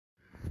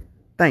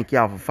Thank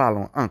y'all for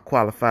following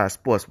Unqualified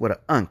Sports, where the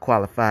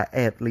unqualified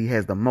athlete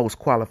has the most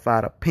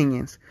qualified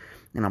opinions.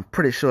 And I'm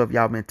pretty sure if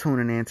y'all been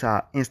tuning into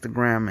our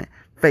Instagram and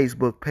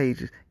Facebook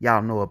pages,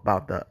 y'all know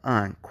about the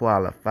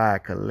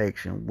Unqualified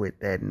Collection with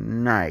that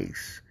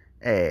nice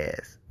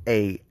ass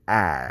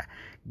AI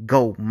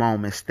GOAT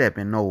moment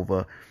stepping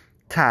over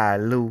Ty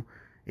Lue.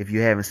 If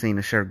you haven't seen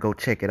the shirt, go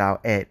check it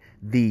out at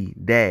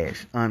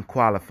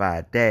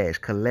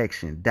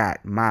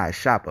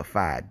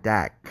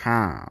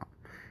the-unqualified-collection.myshopify.com.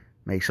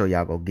 Make sure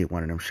y'all go get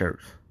one of them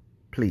shirts,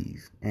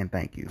 please, and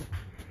thank you.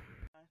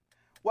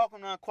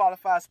 Welcome to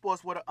Unqualified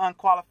Sports, where the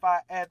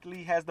unqualified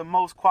athlete has the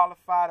most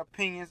qualified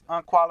opinions.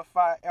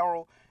 Unqualified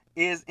Errol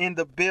is in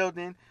the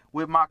building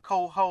with my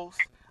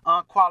co-host,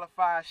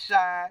 Unqualified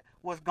Shy.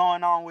 What's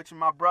going on with you,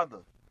 my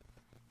brother?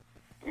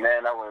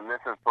 Man, I was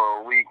missing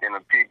for a week and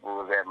the people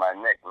was at my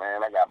neck,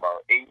 man. I got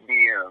about 8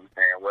 DMs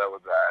saying, where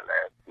was I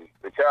last week?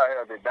 But y'all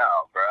held it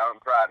down, bro. I'm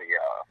proud of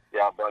y'all.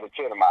 Y'all brought a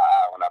tear to my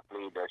eye when I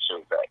played that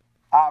shit back.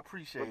 I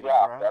appreciate it,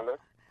 job, bro. Fellas.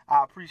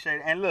 I appreciate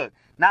it. And look,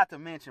 not to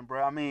mention,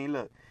 bro, I mean,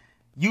 look,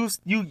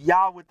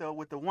 y'all with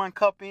the One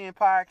Cup In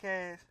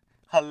podcast,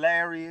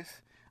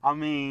 hilarious. I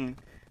mean,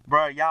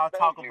 bro, y'all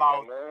talk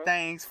about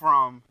things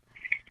from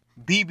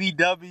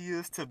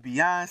BBWs to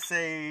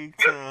Beyonce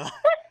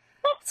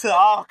to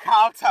all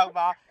I'm talking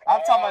about.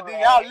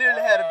 Y'all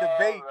literally had a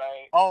debate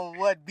on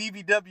what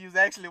BBWs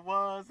actually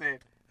was, and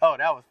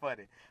that was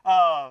funny.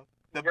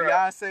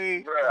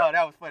 Beyonce,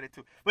 that was funny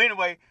too. But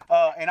anyway,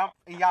 and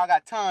y'all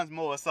got tons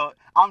more, so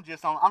I'm still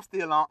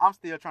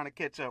trying to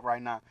catch up right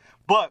now.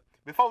 But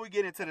before we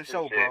get into the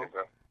show, bro.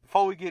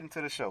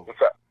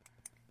 What's up?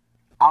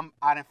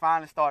 I done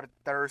finally started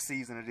the third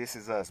season of This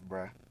Is Us,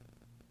 bro.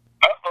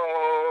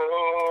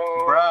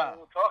 Bruh.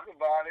 Talk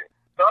about it.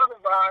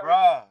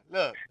 Bruh,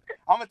 look,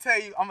 I'm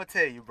gonna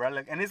tell you, bro.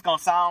 Look, and it's gonna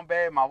sound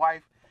bad. My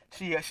wife,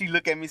 she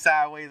look at me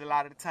sideways a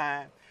lot of the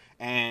time,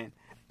 and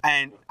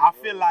I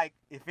feel like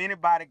if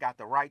anybody got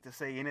the right to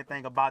say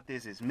anything about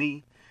this, it's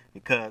me,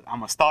 because I'm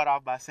gonna start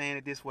off by saying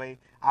it this way.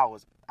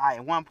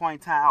 At one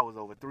point in time, I was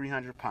over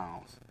 300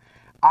 pounds.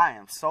 I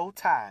am so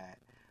tired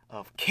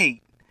of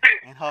Kate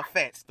and her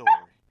fat story.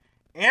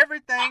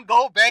 Everything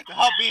go back to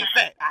her being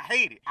fat. I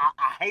hate it.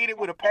 I hate it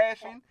with a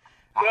passion.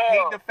 I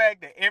hate the fact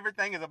that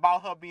everything is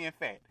about her being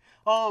fat.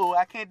 Oh,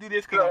 I can't do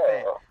this because I'm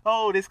fat.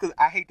 Oh, this because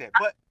I hate that.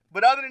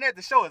 But other than that,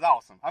 the show is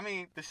awesome. I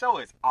mean, the show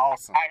is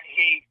awesome. I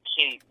hate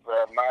Kate,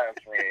 bro. My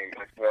friend,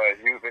 as far as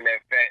using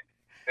that fat.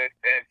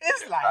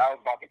 It's like I was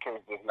about to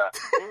curse this now.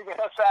 Using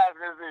her size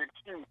as an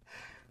excuse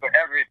for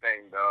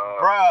everything,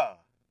 dog. Bruh,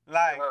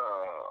 like,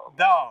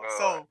 dog.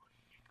 So,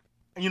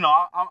 you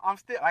know, I'm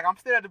still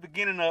at the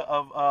beginning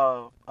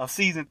of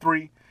season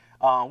 3.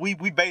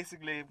 We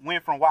basically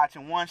went from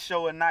watching one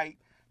show a night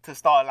to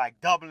start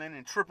like doubling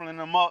and tripling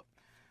them up,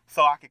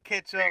 so I could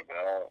catch up,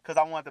 because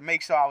I wanted to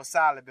make sure I was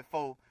solid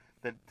before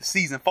the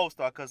season 4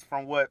 started. Because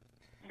from what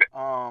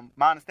my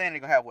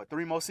understanding, they're gonna have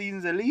 3 more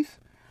seasons at least.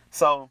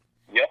 So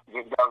just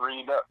got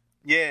read up.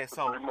 Yeah,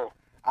 so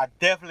I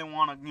definitely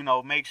want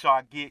to make sure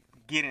I get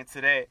into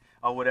that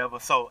or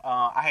whatever. So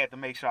I had to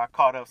make sure I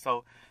caught up.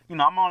 So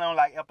I'm only on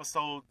like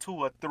episode 2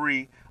 or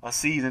 3 of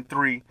season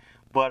 3,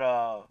 but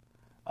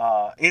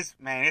that's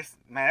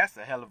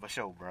a hell of a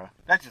show, bro.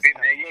 That's just you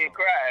ain't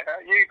cried,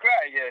 huh? You ain't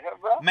cried yet, huh,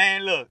 bro?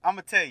 Man, look, I'm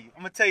gonna tell you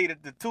the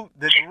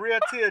real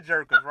tear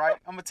jerkers, right?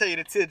 I'm gonna tell you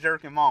the tear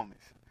jerking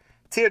moments.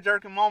 Tear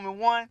jerking moment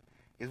 1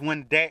 is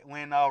when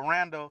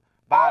Randall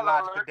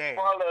biological dad.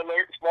 Spoiler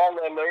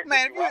alert.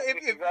 Man,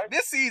 if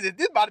this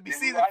about to be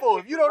season 4.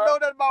 If you don't know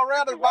that about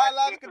Randall's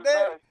biological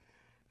dad,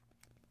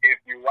 if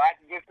you watch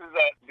This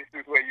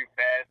is where you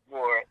fast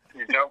forward.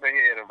 You jump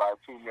ahead about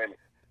 2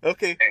 minutes.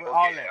 Okay,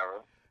 all that.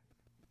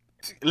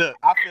 Look,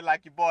 I feel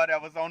like your boy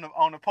that was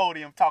on the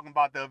podium talking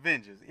about the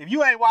Avengers. If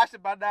you ain't watched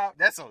it by now,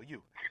 that's on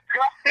you.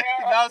 You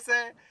know what I'm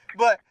saying?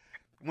 But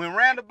when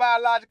Randall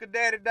biological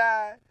daddy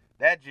died,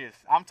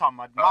 I'm talking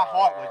about, my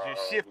heart was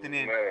just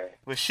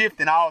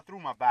shifting all through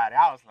my body.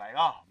 I was like,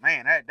 oh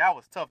man, that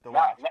was tough to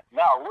watch.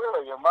 Now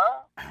William,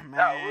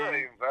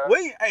 man.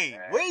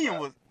 William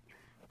was.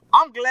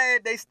 I'm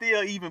glad they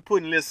still even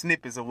putting little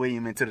snippets of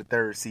William into the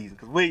 3rd season,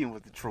 because William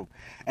was the truth.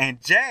 And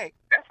Jack.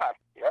 That's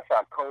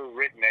how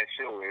cold-written that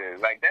show is.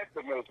 Like, that's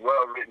the most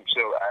well-written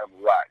show I ever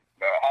watched.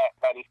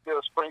 How they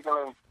still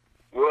sprinkling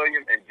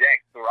William and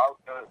Jack throughout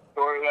the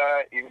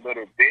storyline, even though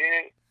they're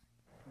dead.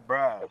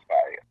 Bruh. That's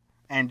fire.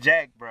 And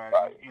Jack, bruh.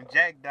 When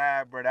Jack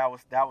died, bruh,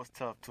 that was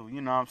tough, too. You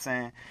know what I'm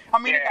saying? I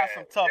mean, they got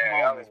some tough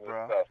moments,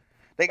 bruh.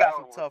 They got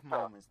some tough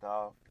moments,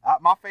 dog.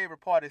 My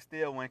favorite part is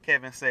still when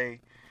Kevin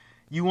say,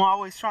 you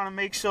always trying to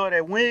make sure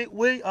that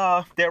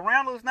that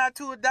Randall's not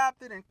too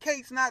adopted and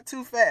Kate's not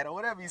too fat, or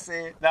whatever he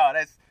said. No,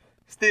 that's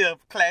still a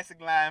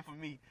classic line for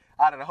me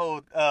out of the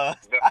whole out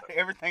of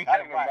everything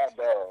I watched.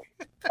 I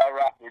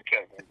rock with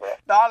Kevin, bro.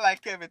 No, I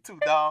like Kevin too,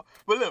 dog.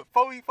 But look,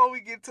 before we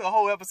get to a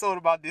whole episode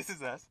about This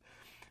Is Us,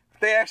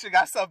 they actually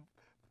got something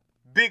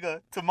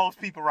bigger to most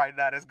people right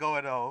now that's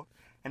going on,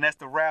 and that's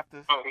the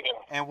Raptors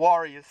and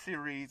Warriors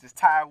series. It's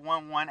tied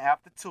 1-1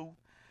 after 2.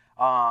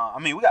 I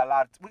mean, we got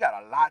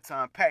a lot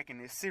to unpack in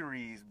this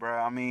series, bro.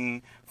 I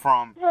mean,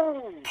 from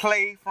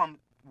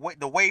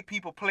the way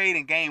people played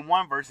in game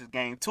 1 versus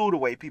game 2, the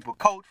way people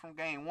coached from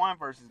game 1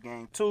 versus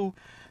game 2,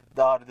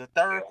 the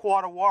third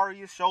quarter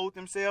Warriors showed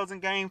themselves in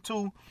game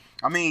 2.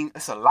 I mean,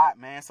 it's a lot,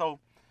 man. So,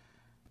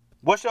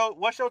 what's your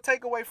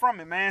takeaway from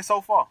it, man,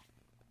 so far?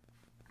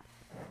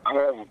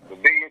 The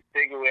biggest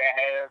takeaway I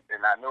have,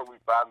 and I know we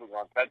probably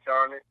gonna touch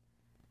on it,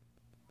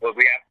 but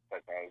we have to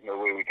touch on it. There's no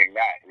way we can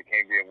not. We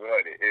can't be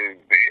avoided. Is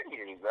the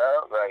injuries,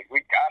 bro. Like, we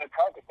gotta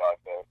talk about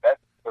that.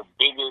 That's the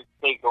biggest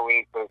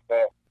takeaway, because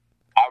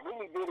I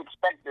really did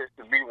expect this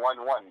to be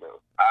 1-1,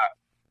 though.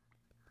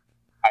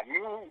 I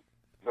knew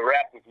the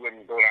Raptors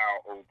wouldn't go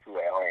down 0-2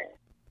 at home.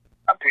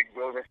 I picked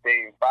Golden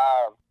State in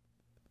 5.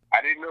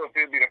 I didn't know if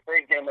it would be the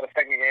first game or the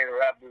second game the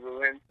Raptors would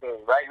win. So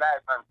right now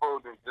it's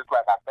unfolding just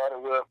like I thought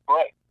it would.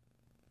 But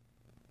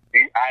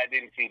I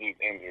didn't see these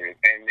injuries,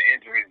 and the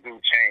injuries do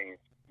change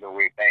the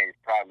way things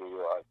probably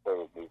will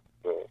unfold.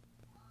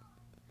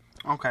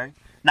 Okay.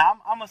 Now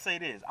I'm gonna say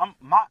this.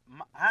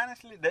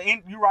 Honestly,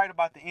 you're right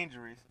about the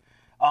injuries.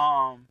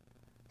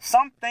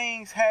 Some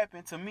things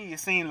happen to me. It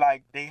seemed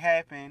like they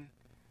happen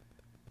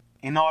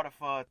in order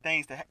for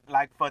things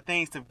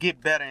to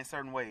get better in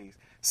certain ways.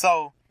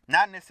 So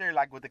not necessarily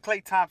like with the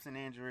Klay Thompson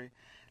injury,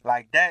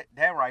 like that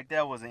right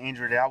there was an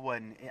injury that I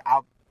wasn't.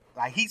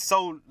 Like he's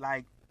so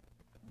like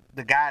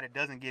the guy that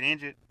doesn't get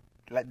injured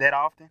like that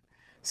often.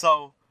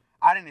 So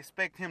I didn't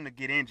expect him to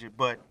get injured,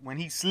 but when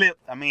he slipped,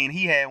 I mean,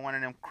 he had one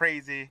of them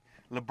crazy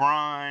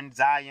LeBron,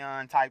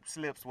 Zion type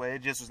slips where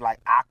it just was like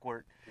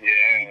awkward. Yeah.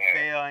 And he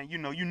fell, and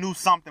you knew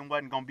something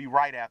wasn't gonna be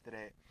right after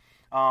that.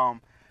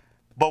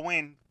 But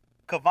when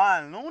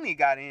Kevon Looney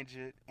got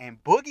injured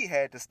and Boogie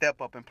had to step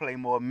up and play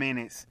more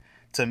minutes,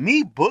 to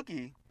me,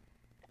 Boogie,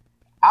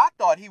 I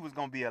thought he was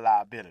gonna be a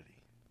liability.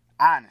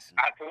 Honestly.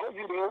 I told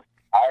you this.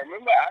 I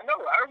remember.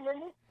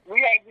 We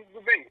had this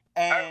debate.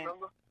 And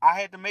I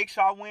had to make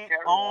sure I went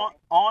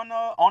on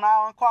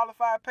our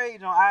Unqualified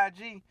page on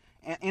IG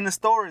and in the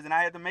stories, and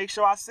I had to make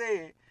sure I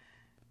said,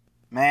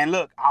 man,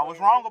 look, I was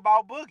wrong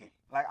about Boogie.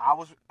 Like I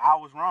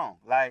was wrong.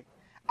 Like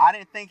I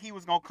didn't think he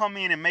was gonna come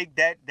in and make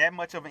that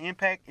much of an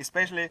impact,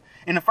 especially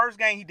in the first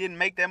game. He didn't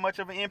make that much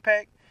of an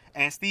impact,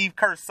 and Steve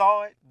Kerr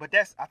saw it. But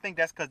I think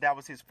that's because that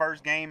was his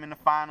first game in the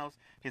finals,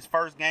 his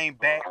first game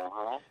back.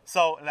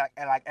 So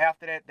like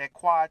after that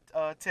quad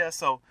test,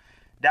 so.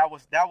 That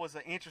was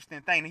an interesting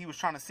thing. He was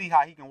trying to see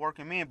how he can work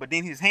him in, but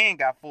then his hand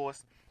got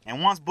forced.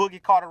 And once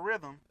Boogie caught a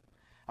rhythm,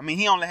 I mean,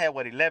 he only had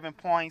 11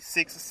 points,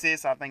 6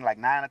 assists, I think like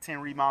 9 or 10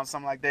 rebounds,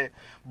 something like that.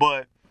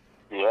 But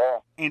yeah,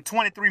 in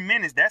 23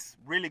 minutes, that's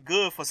really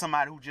good for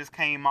somebody who just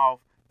came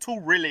off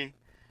 2 really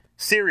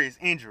serious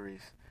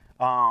injuries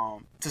to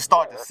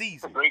start the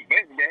season. A great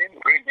bench game,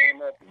 great game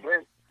at the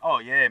bench. Oh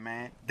yeah,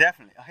 man,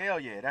 definitely.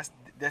 Hell yeah,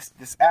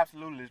 that's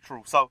absolutely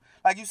true. So,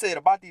 like you said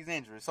about these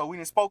injuries, so we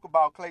done spoke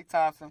about Klay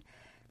Thompson,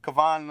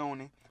 Kevon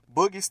Looney.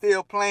 Boogie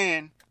still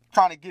playing,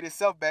 trying to get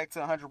himself back to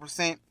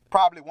 100%.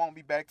 Probably won't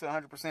be back to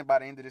 100% by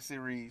the end of the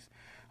series.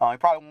 He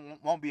probably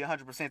won't be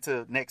 100%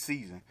 till next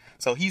season.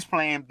 So he's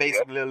playing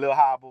basically a little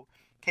hobble.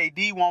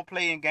 KD won't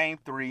play in Game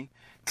 3.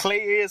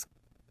 Klay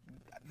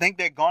I think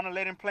they're going to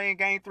let him play in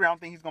Game 3. I don't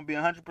think he's going to be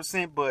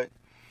 100%, but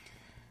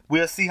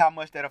we'll see how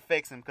much that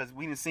affects him because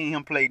we didn't see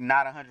him play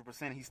not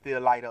 100%. He still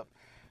light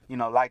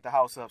the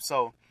house up.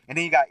 So, and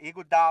then you got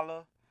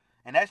Iguodala.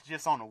 And that's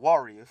just on the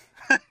Warriors.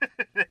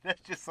 That's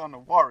just on the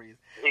Warriors.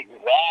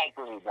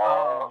 Exactly,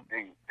 bro.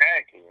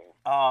 Exactly.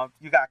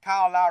 You got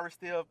Kyle Lowry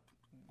still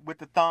with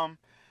the thumb.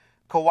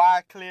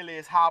 Kawhi clearly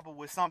is hobbled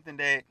with something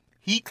that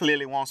he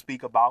clearly won't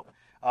speak about.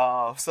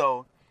 I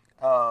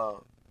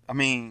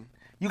mean,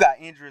 you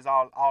got injuries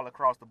all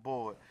across the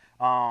board.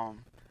 I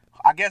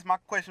guess my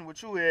question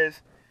with you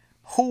is,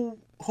 who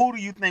do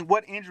you think,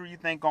 what injury you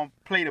think gonna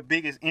play the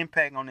biggest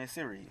impact on this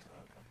series?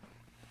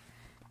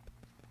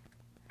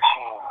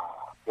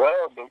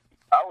 Well,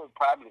 I would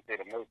probably say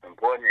the most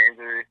important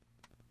injury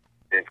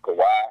is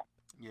Kawhi.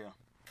 Yeah.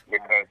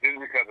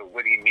 Because of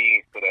what he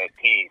means to that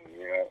team,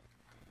 you know.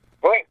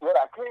 But what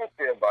I can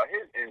say about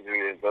his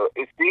injury is, though,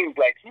 it seems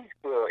like he's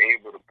still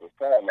able to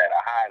perform at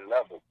a high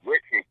level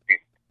with his team.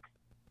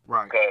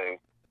 Right. Because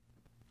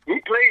he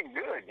played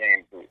good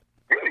game 2.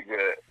 Really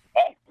good,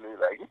 actually.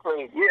 Like,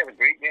 he had a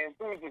great game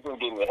 2. He just didn't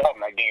get any help.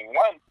 Like, game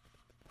 1,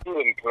 he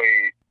didn't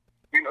play,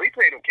 he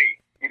played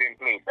okay. He didn't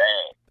play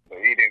bad, but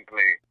he didn't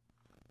play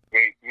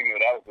great.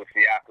 That was the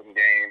Siakam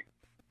game.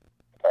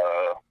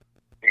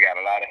 He got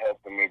a lot of help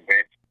from the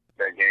bench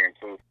that game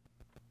too.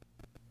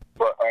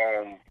 But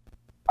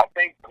I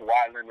think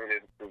Kawhi Leonard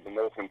is the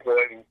most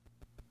important.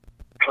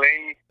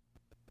 Klay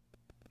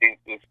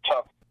is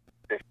tough.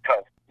 It's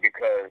tough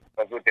because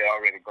of what they're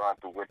already gone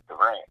through with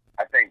Durant.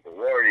 I think the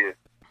Warriors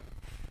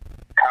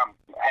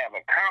have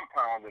a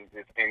compound of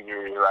this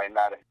injury right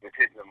now that's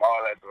hitting them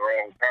all at the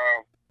wrong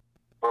time.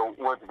 But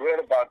what's good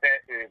about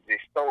that is they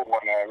stole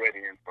one already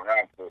in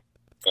Toronto.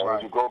 And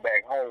when you go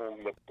back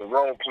home, the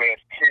role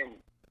players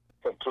tend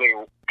to play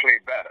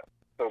better.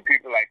 So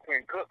people like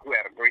Quinn Cook, who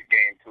had a great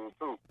game too,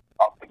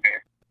 off the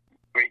bench,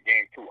 great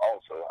game too.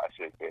 Also, I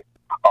should say,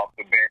 off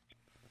the bench,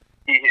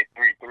 he hit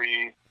 3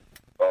 threes.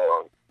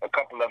 A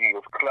couple of them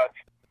was clutch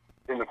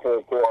in the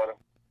fourth quarter.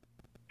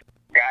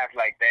 Guys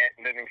like that,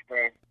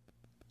 Livingston,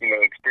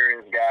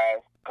 experienced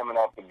guys coming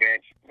off the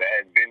bench that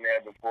had been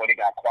there before. They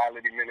got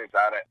quality minutes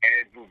out of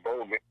Andrew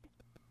Bogut,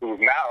 who's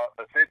now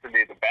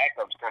essentially the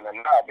backup center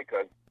now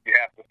because you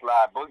have to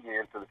slide Boogie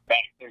into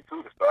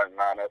the starting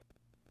lineup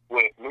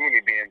with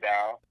Looney being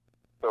down.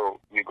 So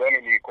you're going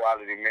to need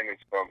quality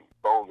minutes from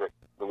Bogut.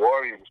 The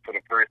Warriors, for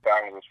the first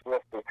time, was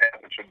supposed to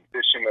have a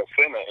traditional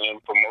center in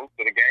for most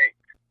of the game.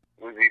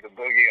 It was either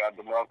Boogie or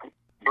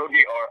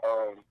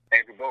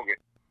Andrew Bogut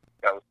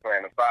that was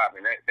playing the five.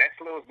 And that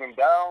slows them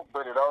down,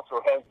 but it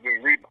also helps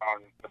them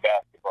rebound the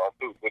basketball,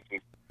 too, which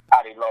is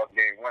how they lost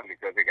game one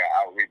because they got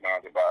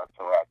out-rebounded by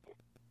Toronto.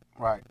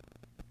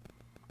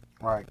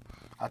 Right.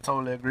 I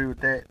totally agree with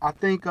that. I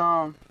think,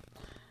 I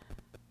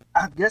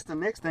guess the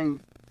next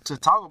thing to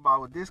talk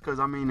about with this, because,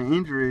 the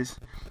injuries,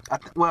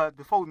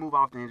 before we move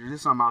off the injuries, this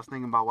is something I was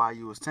thinking about while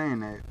you was saying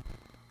that.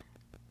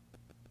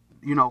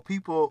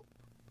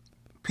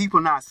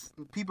 People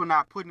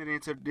not putting it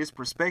into this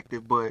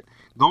perspective, but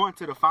going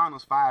to the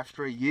finals 5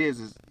 straight years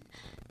is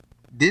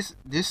this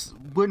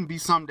wouldn't be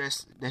something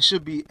that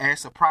should be as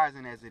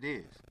surprising as it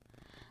is.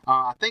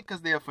 I think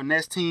because they're a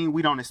finesse team,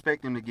 we don't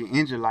expect them to get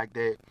injured like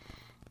that,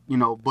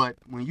 But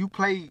when you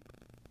play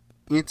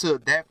into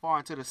that far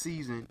into the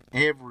season,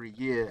 every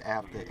year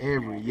after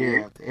every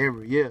year after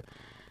every year,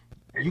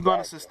 you're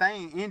gonna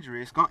sustain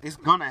injury. It's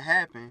gonna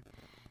happen.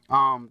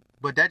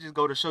 But that just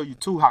go to show you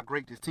too how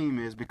great this team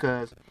is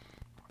because.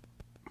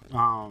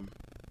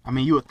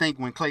 You would think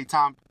when Klay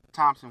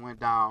Thompson went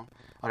down,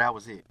 that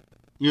was it.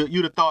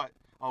 You'd have thought,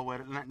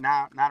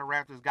 now the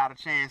Raptors got a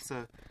chance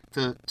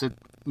to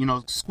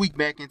squeak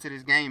back into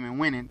this game and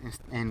win it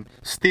and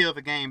steal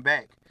the game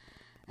back.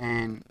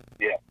 And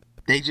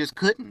they just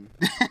couldn't.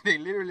 They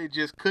literally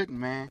just couldn't,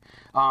 man.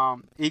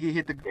 Iggy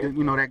hit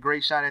that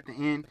great shot at the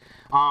end.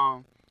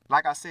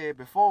 Like I said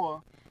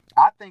before,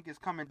 I think it's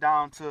coming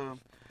down to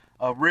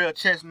a real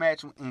chess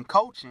match in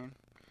coaching.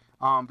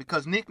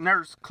 Because Nick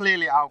Nurse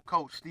clearly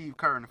outcoached Steve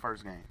Kerr in the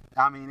first game.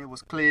 It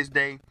was clear as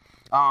day.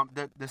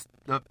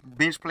 The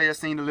bench player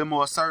seemed a little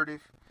more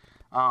assertive.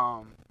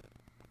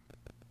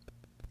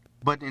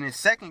 But in his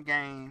second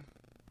game,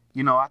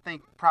 I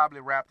think probably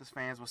Raptors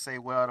fans would say,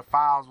 well, the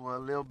fouls were a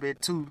little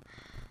bit too,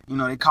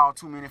 they called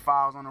too many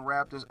fouls on the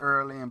Raptors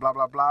early and blah,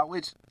 blah, blah,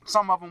 which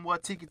some of them were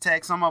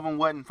ticky-tack, some of them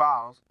wasn't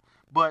fouls.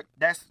 But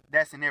that's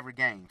in every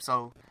game.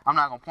 So I'm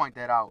not going to point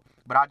that out.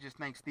 But I just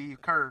think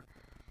Steve Kerr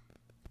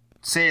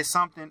said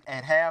something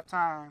at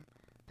halftime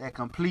that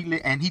completely,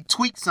 and he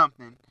tweaked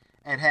something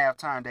at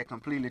halftime that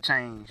completely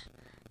changed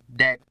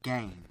that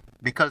game.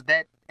 Because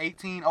that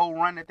 18-0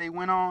 run that they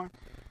went on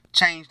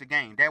changed the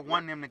game. That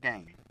won them the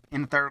game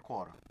in the third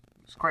quarter.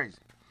 It's crazy.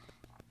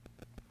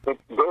 But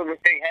Golden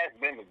State has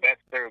been the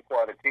best third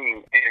quarter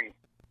team in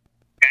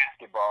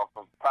basketball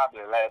for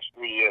probably the last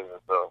 3 years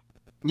or so.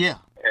 Yeah.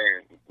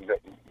 And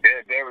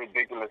they're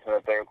ridiculous in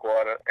the third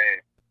quarter,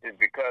 and it's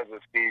because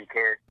of Steve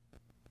Kerr.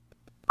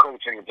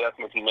 Coaching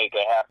adjustments he made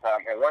at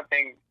halftime. And one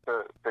thing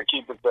to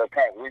keep it to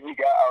account, when he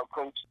got out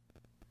coached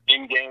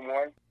in game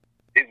one,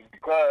 is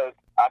because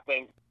I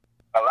think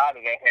a lot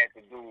of that had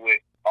to do with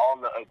all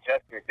the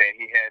adjustments that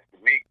he has to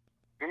make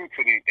due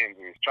to these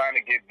injuries, trying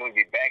to get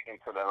Boogie back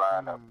into the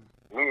lineup,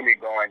 Looney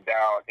going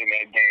down in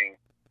that game.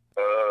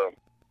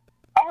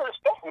 I heard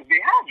Steph was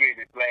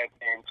dehydrated last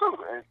game too,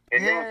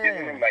 and they were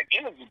giving him like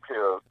energy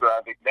pills. So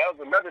I think that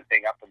was another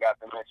thing I forgot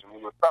to mention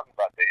when we were talking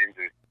about the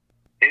injuries.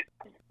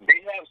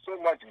 They have so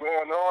much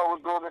going on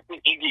with Golden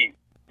State. Iggy,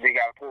 they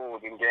got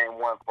pulled in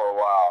game one for a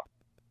while.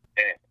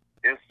 And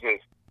it's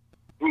just,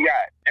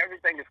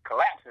 everything is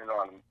collapsing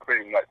on them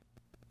pretty much.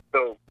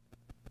 So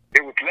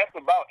it was less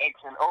about X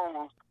and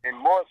O's and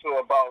more so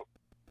about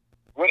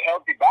what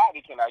healthy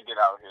body can I get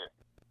out here,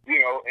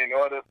 in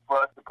order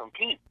for us to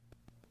compete.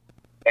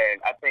 And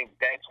I think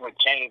that's what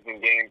changed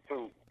in game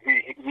two.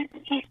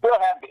 He still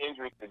had the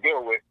injuries to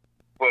deal with,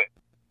 but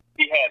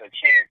he had a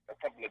chance a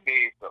couple of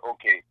days to,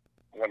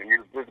 I'm going to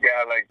use this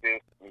guy like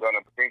this. I'm going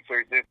to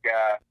insert this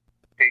guy,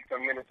 take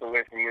some minutes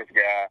away from this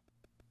guy.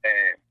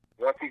 And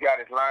once he got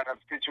his lineup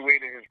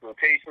situated, his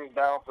rotations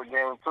down for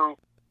game two,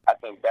 I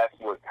think that's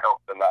what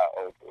helped a lot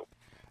also.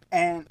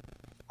 And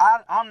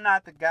I'm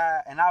not the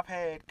guy, and I've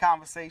had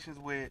conversations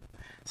with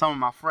some of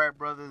my frat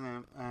brothers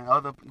and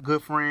other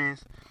good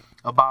friends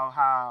about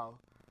how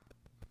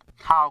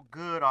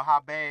good or how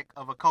bad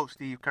of a coach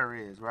Steve Kerr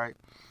is, right?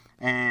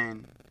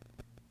 And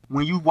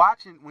when you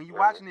watching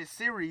this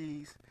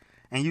series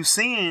and you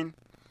seeing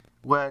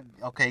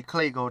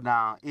Klay go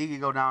down, Iggy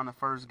go down the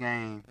first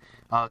game,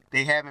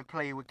 they haven't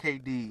played with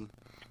KD,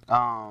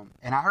 and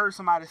I heard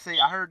somebody say,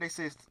 they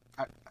said,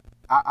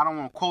 I don't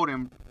want to quote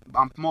him,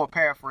 I'm more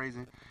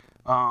paraphrasing,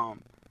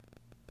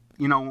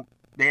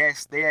 they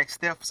asked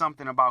Steph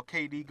something about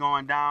KD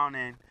going down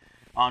and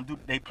do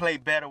they play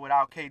better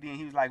without KD, and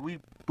he was like, we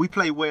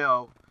play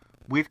well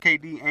with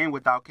KD and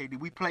without KD.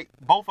 We play,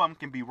 both of them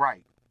can be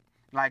right.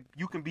 Like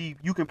you can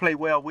play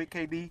well with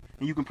KD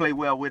and you can play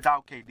well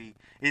without KD.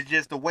 It's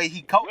just the way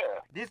he coach.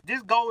 Yeah.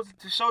 This goes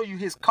to show you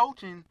his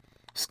coaching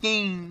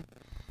scheme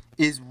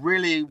is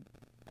really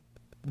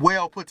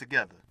well put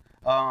together.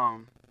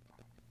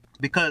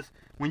 Because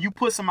when you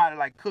put somebody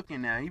like Cook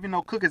in there, even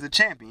though Cook is a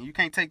champion, you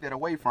can't take that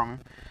away from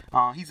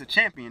him. He's a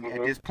champion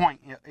at this point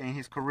in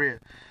his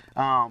career.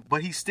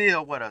 But he's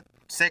still, a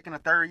second or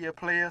third year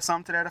player,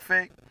 something to that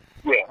effect.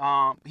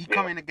 Yeah. He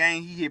come in the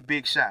game, he hit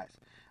big shots.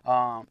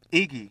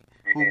 Iggy,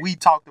 who we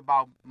talked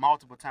about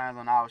multiple times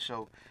on our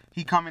show,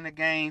 he come in the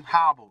game,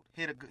 hobbled,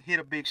 hit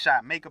a big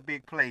shot, make a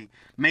big play,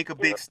 make a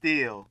big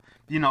steal.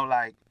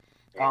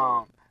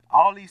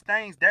 All these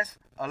things. That's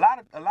a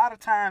lot of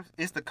times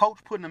it's the coach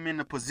putting them in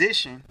the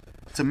position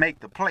to make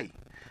the play,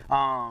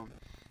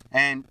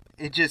 and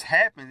it just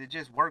happens. It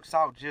just works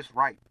out just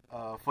right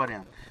for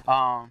them.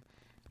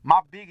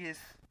 My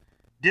biggest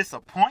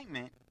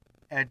disappointment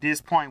at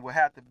this point would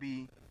have to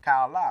be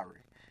Kyle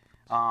Lowry.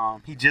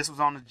 He just was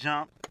on the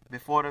jump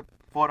before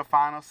the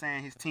final,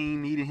 saying his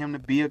team needed him to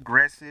be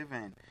aggressive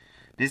and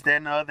this, that,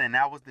 and the other, and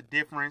that was the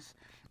difference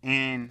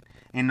in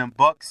the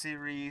Bucks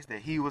series,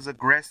 that he was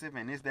aggressive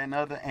and this, that, and the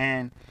other.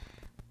 And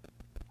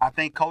I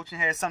think coaching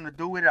has something to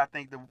do with it. I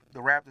think the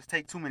Raptors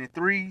take too many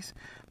threes,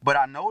 but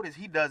I noticed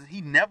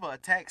he never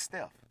attacks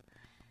Steph.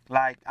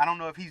 Like, I don't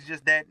know if he's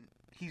just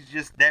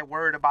that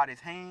worried about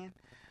his hand,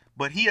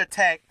 but he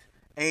attacked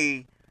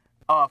a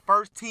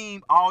first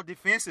team all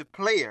defensive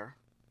player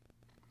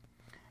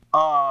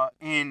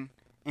in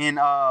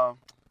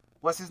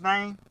what's his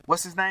name?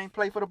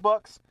 Play for the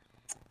Bucks?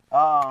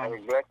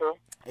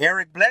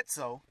 Eric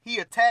Bledsoe. He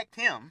attacked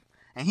him,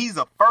 and he's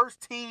a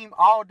first team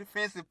all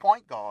defensive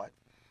point guard.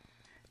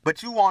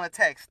 But you want to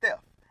attack Steph.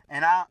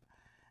 And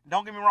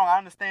don't get me wrong, I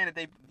understand that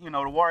the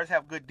Warriors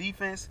have good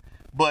defense,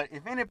 but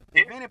if any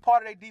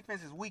part of their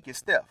defense is weak, it's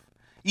Steph.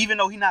 Even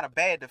though he's not a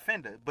bad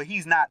defender, but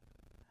he's not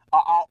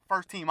a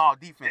first team all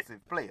defensive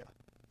player.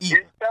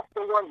 Either. Is Steph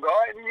the one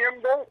guarding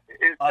him though?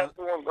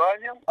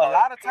 A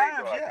lot of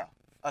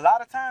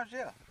times,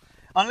 yeah.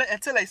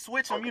 Until they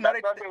switch him, I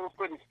thought they were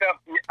putting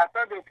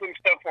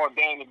Steph on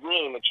Danny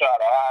Green to try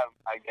to have.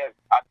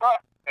 I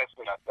thought that's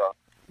what I thought.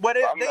 But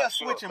they'll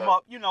switch him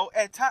up,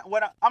 at time.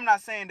 I'm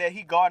not saying that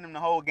he guarded him the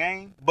whole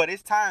game, but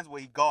it's times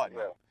where he guarded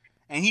him,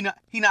 and he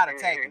not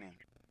attacking him.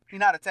 He's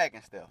not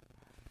attacking Steph.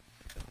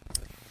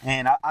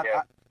 And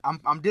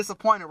I'm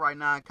disappointed right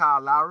now in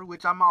Kyle Lowry,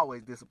 which I'm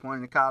always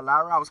disappointed in Kyle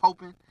Lowry. I was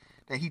hoping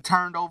that he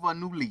turned over a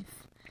new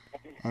leaf,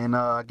 and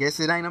I guess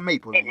it ain't a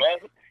maple leaf.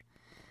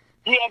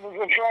 He hasn't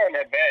been trying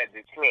that bad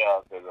this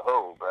playoffs as a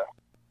whole, bro.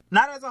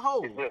 Not as a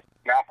whole. He's just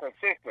not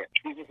consistent.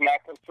 He's just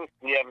not consistent.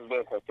 He hasn't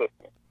been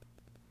consistent.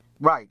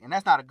 Right, and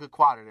that's not a good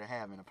quality to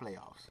have in the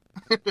playoffs.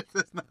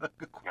 That's not a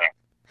good quality.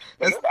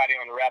 Yeah. Nobody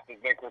on the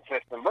Raptors been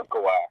consistent. Look a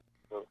while.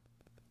 So.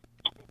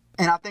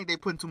 And I think they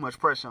putting too much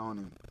pressure on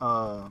him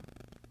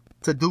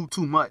to do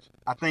too much.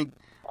 I think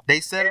they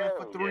settling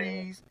for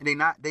threes, and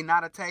they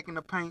not attacking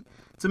the paint.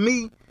 To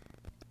me,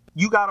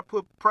 you got to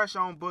put pressure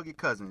on Boogie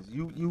Cousins.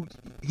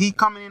 He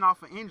coming in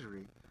off an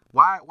injury.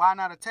 Why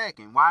not attack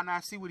him? Why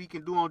not see what he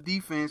can do on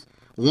defense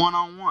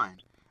one-on-one?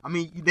 I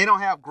mean, they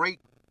don't have great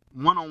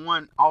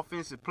one-on-one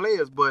offensive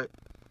players, but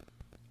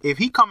if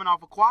he coming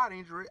off a quad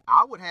injury,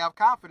 I would have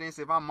confidence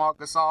if I'm Marc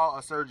Gasol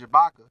or Serge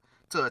Ibaka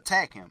to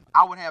attack him.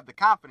 I would have the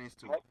confidence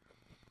to.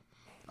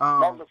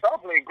 Marc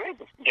Gasol played great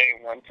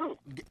game one too.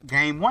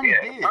 Game one he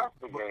did. Game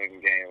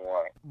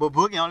one. But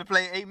Boogie only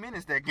played 8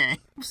 minutes that game,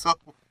 so.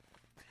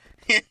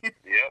 Yep.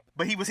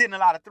 But he was hitting a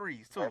lot of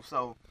threes too.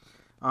 So,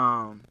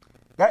 I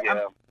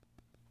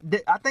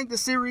think the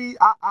series.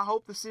 I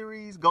hope the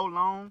series go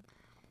long.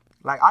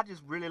 Like, I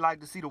just really like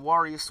to see the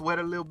Warriors sweat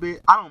a little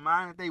bit. I don't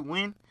mind if they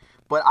win,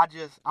 but I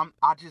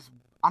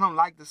don't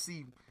like to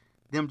see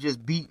them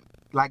just beat.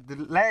 Like, the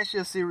last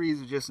year's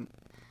series was just,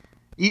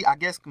 I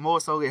guess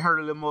more so it hurt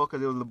a little more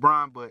because it was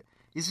LeBron, but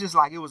it's just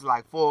like it was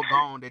like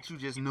foregone that you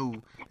just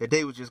knew that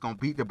they was just gonna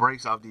beat the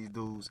brakes off these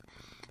dudes.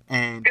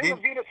 And it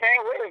would be the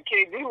same way if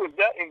KD was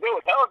if they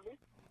was healthy.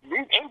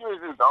 These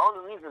injuries is the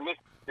only reason this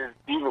is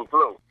even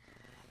close.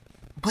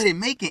 But it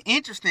make it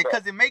interesting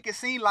because it make it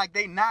seem like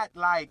they not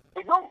like.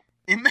 They don't.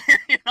 You know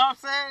what I'm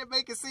saying? It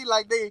make it seem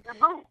like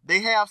they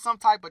have some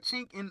type of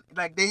chink in,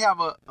 like they have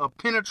a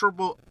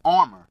penetrable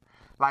armor,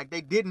 like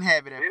they didn't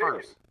have it at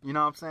first. You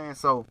know what I'm saying?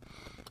 So,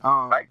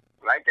 like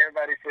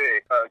everybody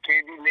said,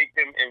 KD make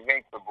them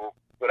invincible.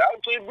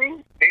 Without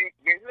KD,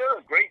 they're still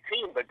a great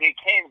team, but they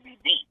can be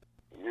beat.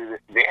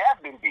 They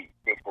have been beat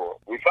before.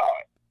 We saw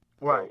it.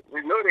 Right. So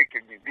we know they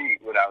can be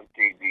beat without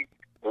KD,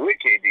 but with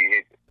KD,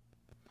 it's it.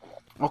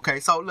 Okay,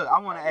 so look, I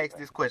want to ask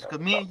this question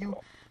because me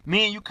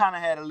and you kind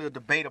of had a little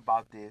debate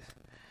about this.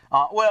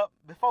 Well,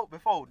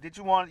 before, did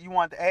you want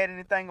to add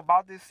anything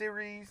about this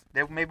series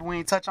that maybe we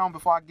ain't touch on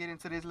before I get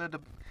into this little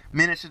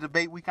miniature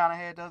debate we kind of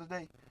had the other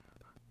day?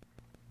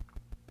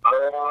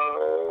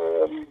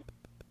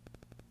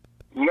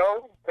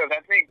 No, because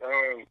I think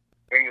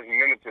in this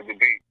miniature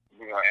debate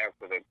we're gonna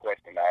answer the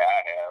question that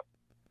I have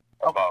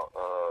about.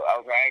 I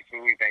was gonna ask you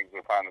who you think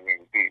the final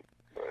MVP.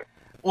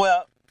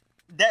 Well,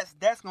 that's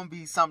gonna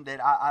be something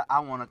that I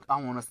want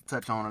us to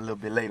touch on a little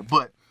bit later.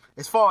 But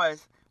as far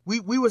as we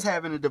was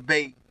having a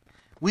debate,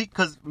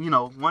 because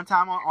one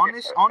time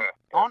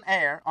on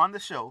air on the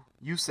show,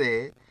 you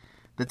said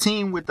the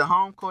team with the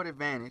home court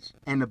advantage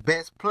and the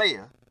best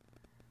player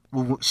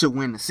should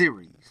win the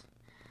series.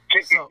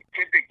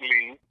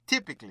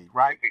 Typically,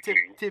 right?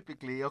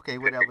 Typically, okay,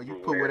 whatever. You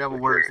put whatever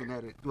words in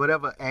there,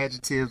 whatever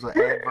adjectives or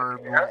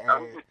adverbs you want to add.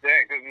 I'm just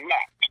saying, because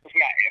it's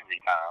not every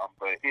time,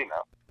 but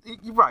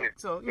You're right.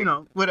 So,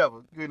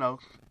 whatever.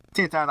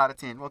 10 times out of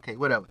 10. Okay,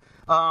 whatever.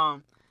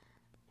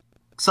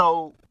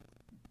 So,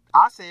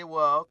 I said,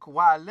 well,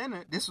 Kawhi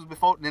Leonard, this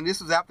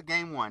was after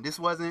game 1. This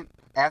wasn't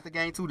after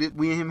game 2.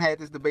 We and him had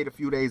this debate a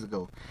few days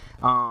ago.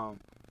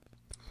 Almost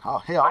a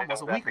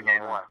week ago.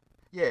 Game 1.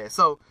 Yeah,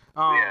 so,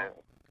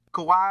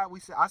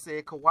 Kawhi, I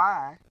said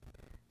Kawhi,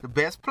 the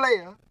best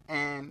player,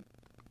 and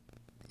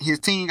his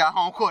team got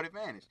home court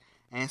advantage.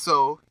 And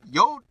so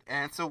your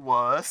answer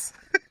was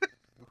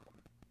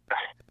I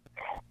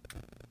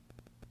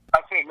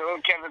said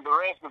no, Kevin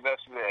Durant's the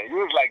best player. You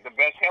was like the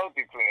best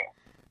healthy player.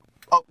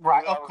 Oh,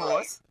 right, of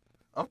course.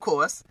 Of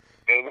course.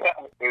 And then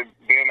I was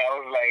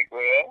like,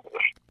 well,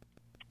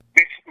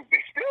 they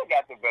still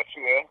got the best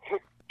player.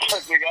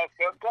 Because they got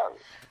Steph Curry.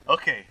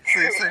 Okay, so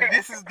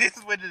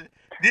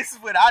this is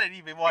what I didn't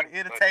even want to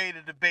entertain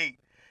the debate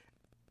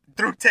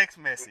through text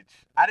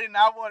message. I did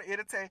not want to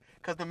entertain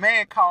because the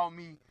man called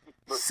me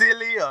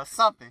silly or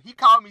something. He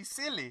called me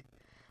silly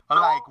or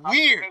like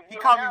weird. He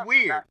called me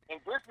weird. And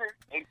this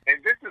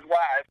is why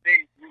I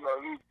think you're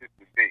gonna lose this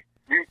debate.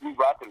 You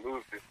about to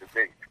lose this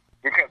debate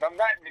because I'm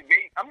not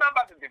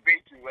about to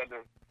debate you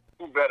whether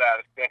who better out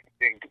of Steph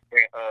and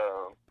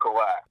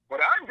Kawhi.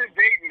 What I'm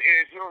debating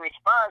is your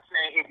response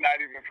saying it's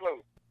not even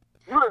close.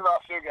 You done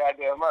lost your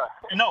goddamn mind.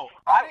 No,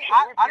 I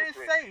didn't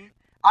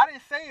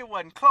say it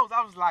wasn't close.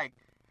 I was like,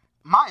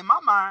 in my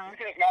mind,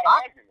 it's not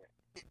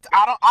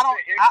an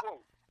argument.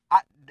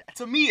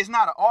 To me, it's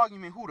not an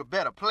argument who the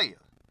better player.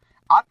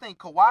 I think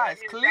Kawhi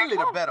is clearly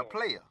the better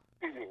player.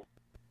 Then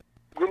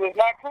it's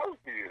not close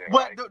to you. Then,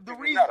 but right? the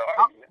reason,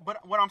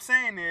 but what I'm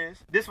saying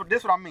is this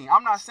what I mean.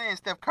 I'm not saying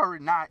Steph Curry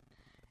not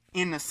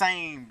in the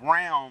same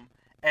realm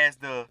as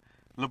the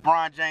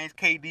LeBron James,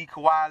 KD,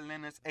 Kawhi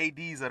Leonard,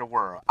 ADs of the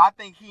world. I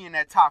think he in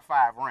that top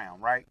 5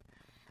 realm, right?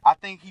 I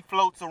think he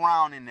floats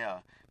around in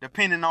there,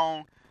 depending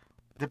on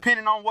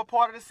what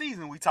part of the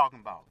season we talking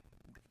about.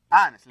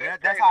 Honestly,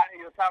 that's how. In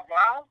your top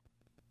 5?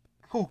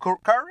 Who,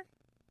 Curry?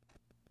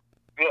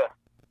 Yeah.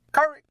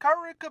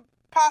 Curry could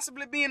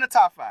possibly be in the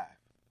top 5.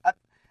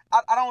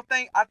 I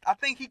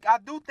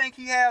do think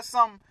he has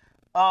some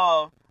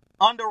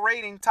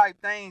underrating type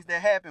things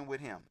that happen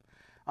with him.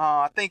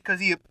 I think because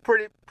he a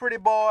pretty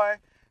boy,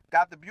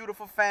 got the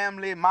beautiful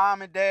family,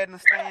 mom and dad in the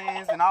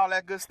stands, and all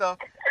that good stuff.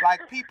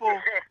 Like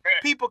people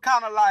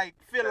kind of like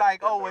feel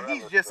like, oh, well,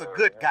 he's just a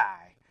good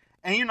guy,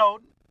 and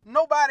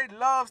nobody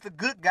loves the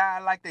good guy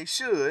like they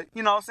should.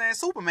 You know what I'm saying?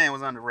 Superman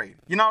was underrated.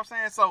 You know what I'm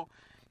saying? So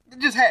it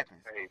just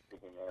happens.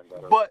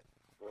 But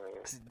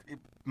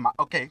my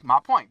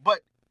point.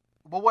 But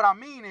what I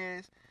mean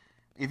is,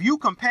 if you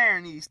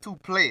comparing these two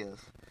players,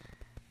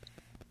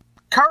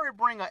 Curry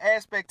bring an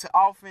aspect to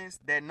offense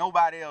that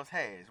nobody else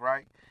has,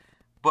 right?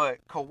 But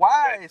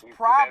Kawhi is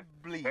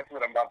probably... That's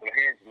what I'm about to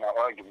hear my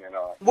argument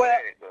on. Well,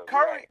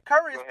 Curry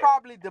is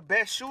probably the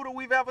best shooter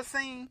we've ever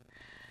seen.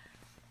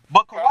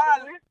 But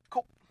Kawhi...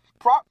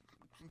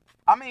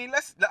 only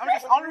reason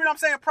I'm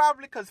saying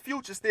probably because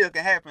future still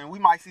can happen. We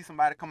might see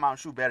somebody come out and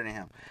shoot better than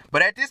him.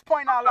 But at this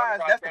point in our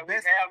lives, that's the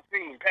best... We have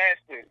seen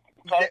past it.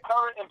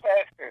 Current and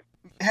past it.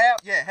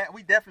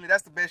 We definitely...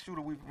 That's the best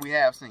shooter we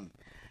have seen.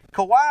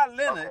 Kawhi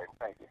Leonard,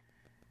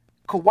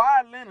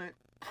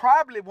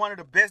 probably one of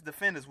the best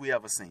defenders we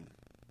ever seen.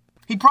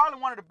 He probably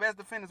one of the best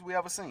defenders we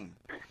ever seen.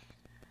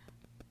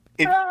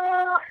 He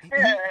got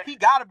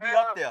to be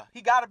up there.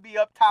 He got to be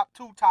up top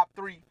 2, top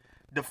 3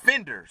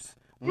 defenders,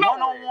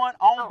 one-on-one,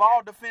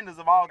 on-ball defenders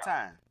of all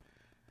time.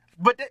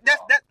 But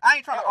that's I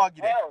ain't trying to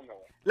argue that. No.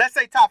 Let's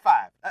say top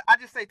 5. I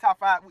just say top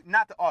 5,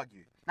 not to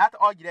argue that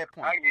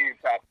point. I give you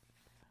top.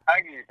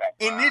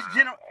 In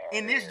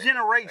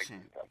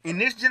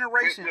this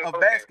generation of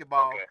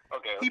basketball,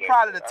 he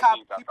probably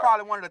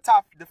one of the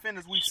top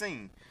defenders we've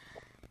seen.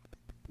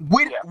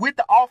 With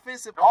the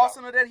offensive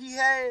arsenal that he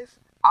has,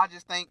 I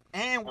just think,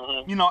 and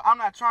I'm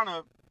not trying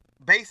to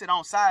base it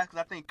on size because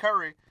I think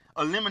Curry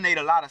eliminate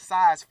a lot of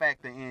size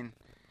factor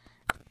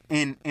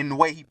in the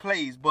way he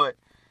plays. But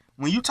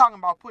when you talking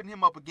about putting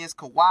him up against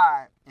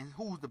Kawhi and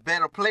who's the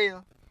better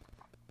player,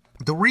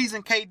 the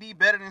reason KD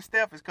better than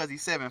Steph is because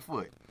he's 7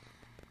 foot.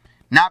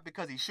 Not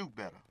because he shoot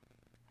better.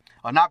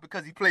 Or not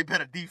because he play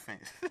better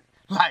defense.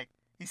 Like,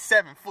 he's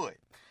 7 foot.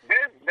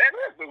 That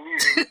is the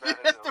reason.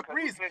 That's the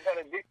reason.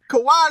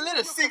 Kawhi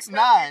Leonard 6'9",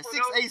 6'8",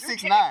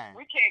 6'9".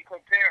 We can't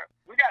compare.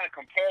 We got to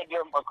compare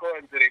them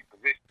according to their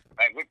position.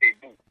 Like, what they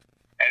do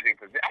at their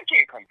position. I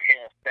can't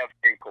compare Steph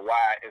and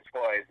Kawhi as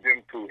far as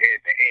them two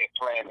head-to-head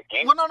playing the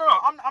game. Well, no.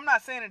 I'm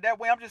not saying it that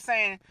way. I'm just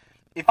saying,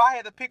 if I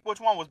had to pick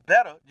which one was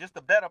better, just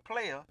a better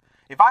player,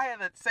 if I had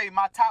to say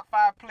my top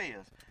 5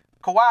 players,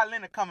 Kawhi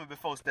Leonard coming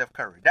before Steph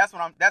Curry. That's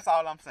all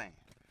I'm saying.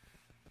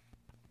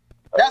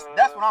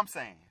 That's what I'm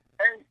saying.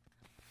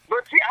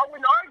 But see, I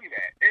wouldn't argue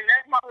that. And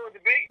that's my whole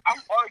debate. I'm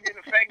arguing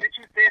the fact that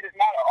you said it's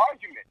not an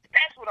argument.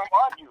 That's what I'm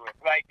arguing.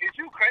 Like, is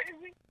you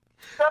crazy?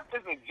 Steph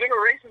is a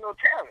generational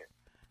talent.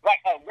 Like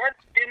a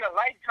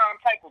once-in-a-lifetime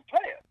type of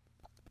player.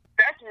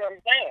 That's what I'm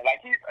saying. Like,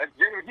 he's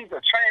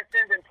a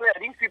transcendent player.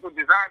 These people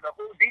designed the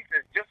whole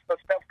defense just for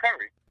Steph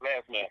Curry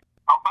last night.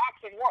 A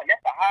boxing one.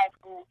 That's a high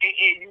school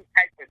AAU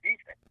type of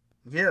defense.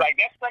 Yeah. Like,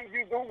 that's something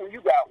you do when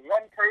you got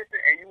one person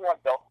and you want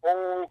the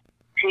whole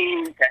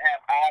team to have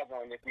eyes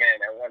on this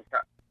man at one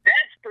time.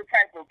 That's the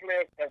type of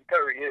player Steph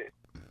Curry is.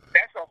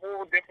 That's a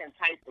whole different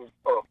type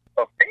of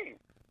thing.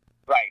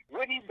 Like,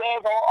 what he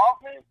does on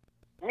offense,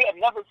 we have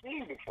never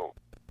seen before.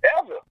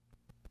 Ever.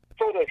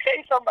 So to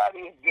say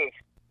somebody is just,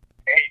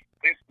 hey,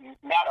 it's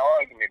not an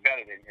argument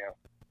better than him.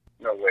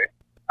 No way.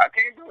 I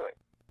can't do it.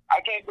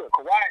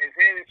 Kawhi is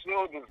head and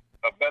shoulders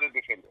a better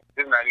defender.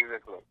 It's not even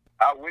close.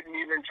 I wouldn't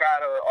even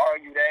try to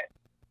argue that.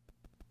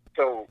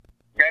 So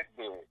that's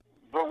good.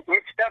 But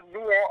what Steph do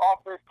on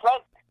offense,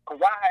 plus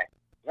Kawhi,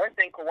 one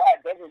thing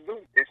Kawhi doesn't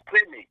do is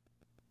playmaking.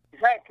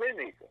 He's not a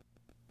playmaker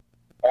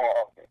on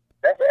offense.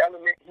 That's an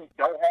element he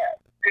don't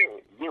have.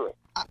 Period. Zero.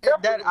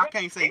 I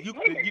can't say you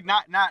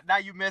not now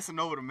you messing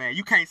over the man.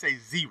 You can't say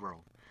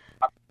zero.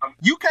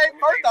 You can't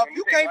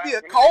be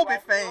a Kobe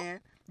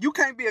fan. You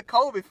can't be a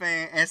Kobe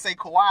fan and say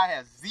Kawhi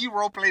has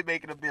zero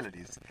playmaking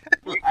abilities.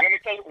 Let me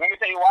tell you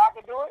why I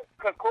can do it.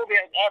 Because Kobe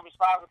has averaged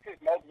 5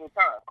 assists multiple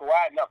times.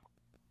 Kawhi never.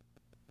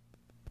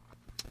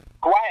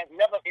 Kawhi has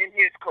never in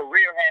his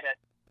career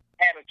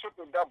had a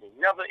triple-double.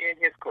 Never in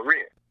his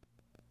career.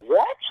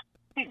 What?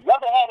 He's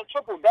never had a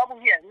triple-double.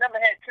 He has never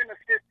had 10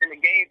 assists in a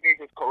game in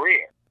his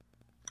career.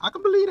 I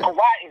can believe that.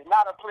 Kawhi is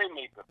not a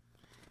playmaker.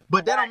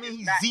 But that don't mean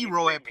he's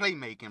zero at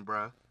playmaking,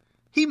 bro.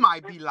 He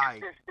might be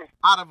like,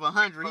 out of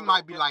 100, he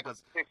might be like a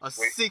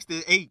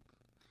 68.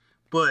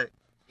 But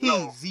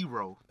he's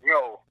zero.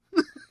 Yo.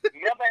 Never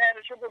had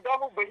a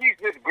triple-double, but he's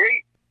this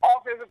great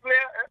offensive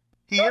player.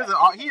 He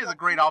is a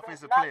great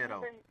offensive player,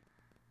 though.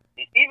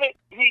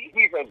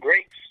 He's a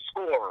great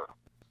scorer.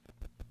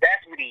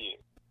 That's what he is.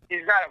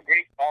 He's not a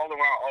great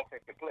all-around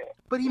offensive player.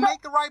 But he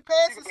make the right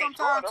passes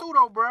sometimes too,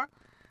 though, bro.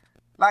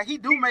 Like, he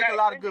do make a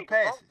lot of good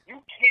passes. You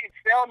can't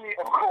tell me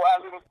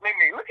Kawhi Leonard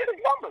playmaking. Look at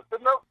his numbers. The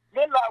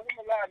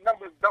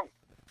numbers don't.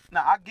 No,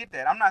 I get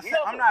that. I'm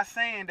not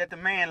saying that the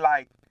man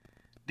like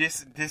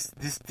this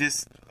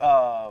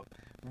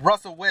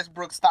Russell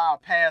Westbrook style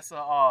passer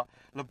or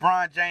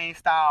LeBron James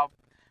style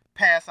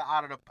passer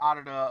out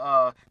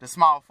of the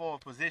small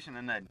forward position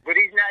or nothing. But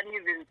he's not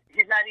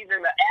even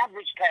an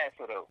average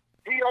passer though.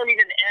 He don't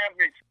even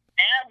average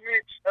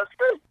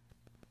assist.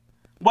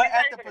 But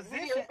at the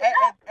position,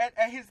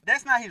 at his,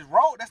 that's not his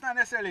role. That's not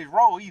necessarily his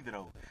role either,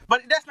 though.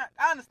 But that's not.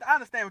 I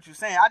understand what you're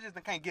saying. I just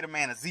can't get a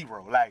man a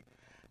zero. Like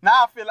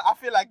now, I feel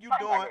like you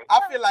doing. I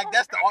feel like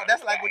that's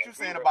like what you're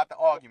saying about the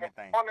argument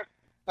thing.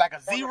 Like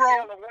a zero.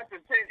 On a scale of 1 to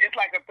 10, it's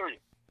like a 3.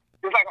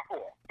 It's like a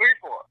 4. 3,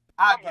 4.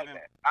 I'll give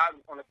him.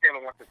 On a scale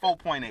of 1 to 10.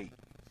 4.8.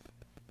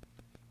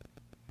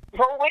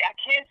 No wait, I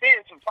can't say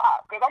it's a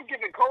 5 because I'm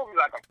giving Kobe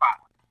like a 5.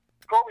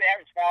 Kobe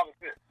averaged 5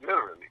 assists,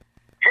 literally.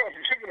 I'm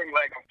giving him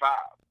like a 5.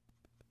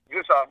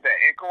 Just off that.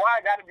 And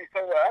Kawhi got to be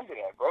somewhere under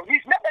that, bro.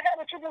 He's never had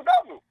a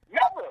triple-double.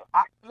 Never.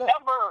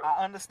 Never.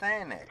 I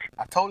understand that.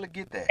 I totally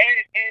get that.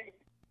 And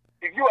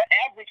if you're an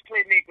average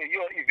playmaker,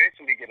 you'll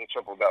eventually get a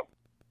triple-double.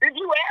 If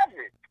you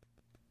average,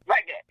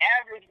 like an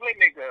average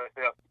playmaker,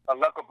 a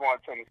luck upon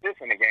 10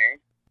 assists in the game,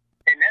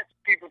 and that's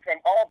people from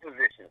all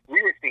positions.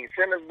 We have seen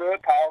centers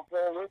good, power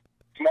forward,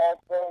 small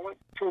forward,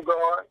 2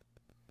 guards.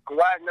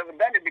 Kawhi's never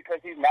done it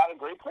because he's not a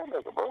great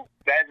playmaker, bro.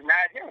 That's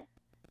not him.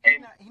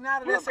 He's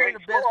not necessarily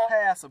the best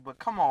passer, but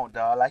come on,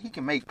 dog. Like, he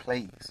can make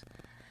plays.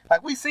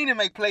 Like, we've seen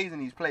him make plays in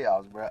these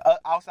playoffs, bro,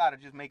 outside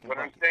of just making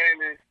buckets. What I'm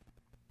saying is,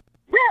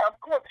 yeah, of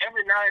course,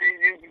 every now and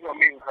then you're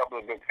going to make a couple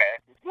of good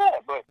passes.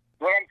 Yeah, but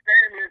what I'm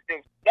saying is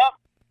if Steph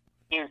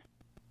is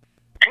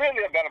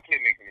clearly a better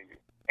playmaker than you,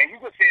 and you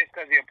could say it's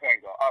because he's a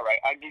point guard. All right,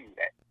 I'll give you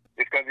that.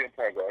 It's because he's a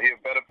point guard. He's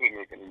a better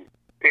playmaker than you.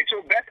 If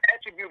your best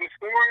attribute is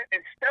scoring,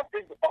 and Steph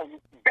is a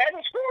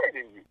better scorer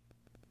than you,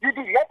 you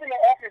do nothing on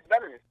offense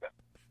better than Steph.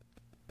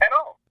 At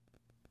all.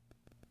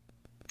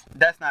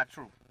 That's not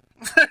true.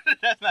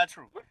 That's not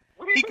true.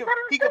 He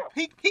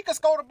could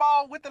score the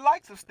ball with the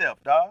likes of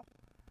Steph, dog.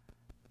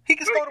 He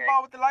can score the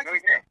ball with the likes of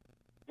Steph.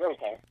 No, he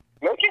can't.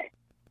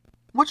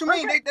 What you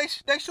mean?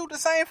 They shoot the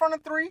same from the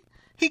 3.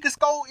 He could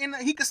score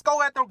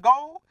at the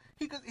goal.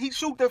 He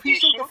shoot the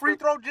free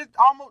throw just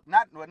almost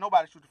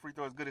nobody shoot the free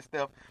throw as good as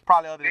Steph.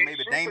 Probably other than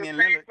maybe Damian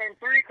Lillard. From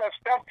 3 because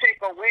Steph take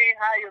a way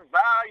higher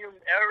volume,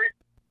 Eric.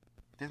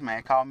 This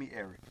man called me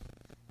Eric.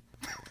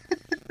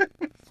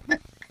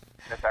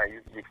 That's how I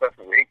used to be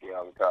fussing with Icky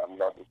all the time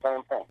about the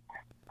same thing.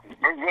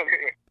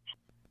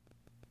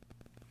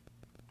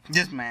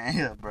 This man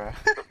here, bro.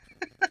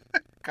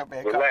 Come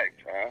back. Relax,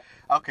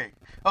 huh?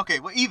 Okay.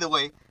 Well, either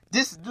way,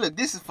 this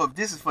is for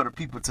the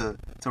people to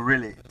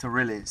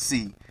really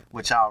see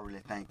what y'all really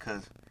think.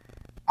 Cause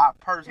I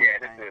personally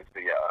this think. is for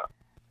y'all.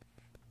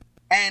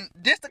 And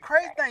this the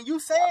crazy thing. You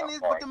saying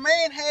this, but the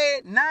man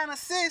had 9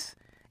 assists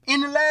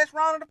in the last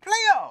round of the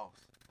playoffs.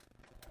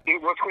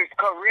 It was his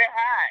career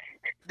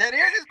high. That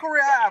is his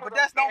career high, but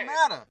that don't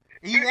matter.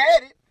 He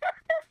had it.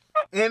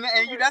 And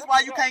that's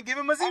why you can't give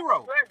him a 0. I'm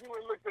glad you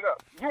ain't looked it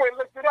up. You ain't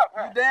looked it up,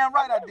 huh? You damn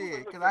right I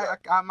did. Cause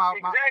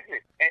Exactly.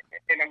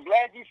 And I'm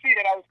glad you see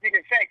that I was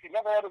speaking facts. He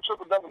never had a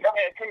triple-double. Never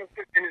had 10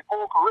 assists in his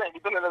whole career.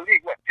 He's been in the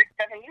league, what, 6,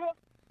 7 years?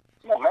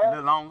 No, man. A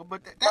little longer,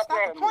 but that's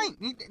not the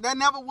point. That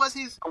never was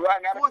his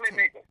Kawhi not a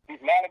playmaker. He's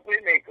not a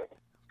playmaker.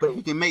 But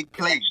he can make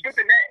plays.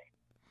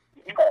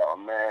 Oh,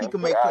 man. He can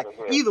make plays.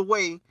 Either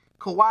way,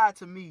 Kawhi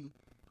to me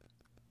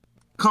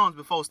comes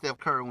before Steph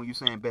Curry when you're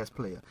saying best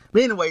player.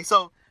 But anyway,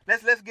 so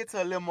let's get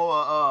to a little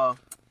more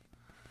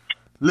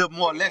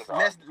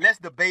less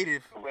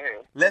debative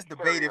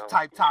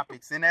type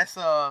topics, and that's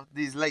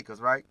these Lakers,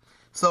 right?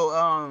 So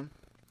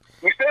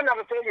you still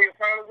never told me your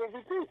finals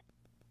MVP.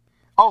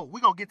 Oh,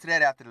 we're gonna get to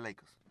that after the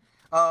Lakers.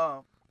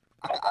 I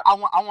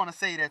want to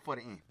say that for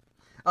the end.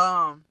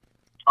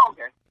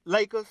 Okay.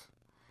 Lakers,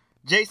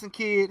 Jason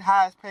Kidd,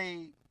 highest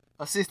paid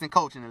assistant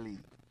coach in the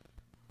league.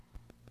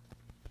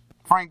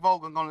 Frank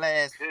Vogel gonna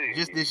last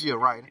just this year,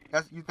 right?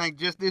 You think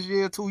just this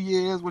year, 2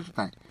 years? What you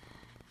think?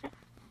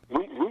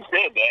 We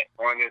said that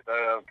on this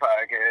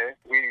podcast.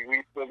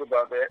 We spoke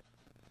about that,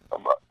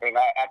 and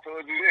I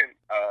told you then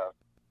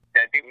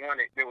that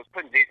they was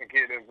putting Jason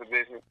Kidd in a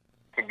position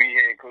to be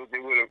head coach. They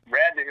would have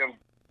rather him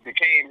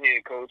became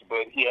head coach,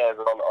 but he has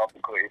all the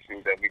off-the-court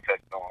issues that we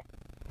touched on.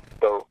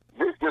 So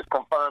this just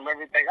confirmed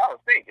everything I was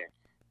thinking.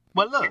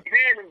 But look, he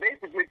did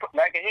basically put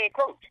like a head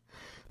coach.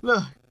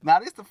 Look, now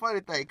this the funny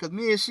thing, because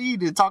me and she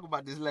didn't talk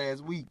about this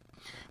last week.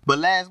 But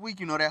last week,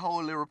 that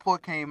whole little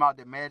report came out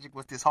that Magic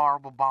was this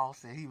horrible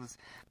boss and he was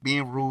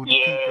being rude to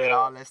people and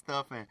all that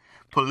stuff. And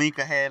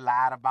Pelinka had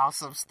lied about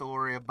some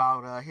story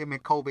about him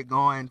and Kobe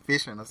going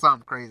fishing or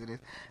something crazy.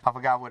 I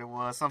forgot what it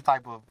was. Some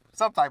type of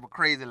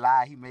crazy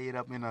lie he made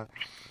up in a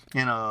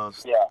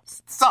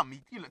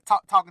something.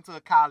 Talking to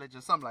a college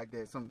or something like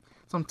that. Some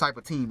type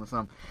of team or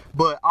something.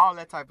 But all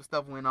that type of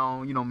stuff went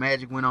on.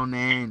 Magic went on there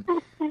and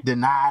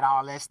denied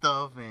all that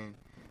stuff and.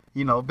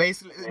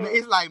 Basically,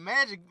 it's like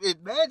Magic.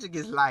 Magic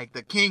is like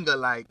the king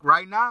of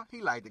right now.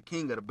 He like the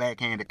king of the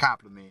backhanded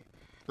compliment.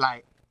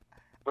 Like,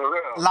 for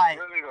real,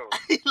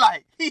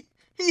 really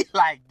he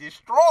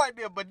destroyed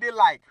them. But then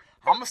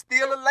I'ma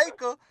still a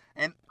Laker,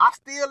 and I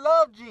still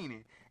love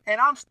Jeannie, and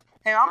I'm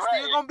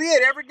still gonna be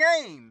at every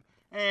game,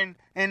 and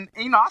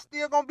I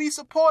still gonna be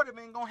supportive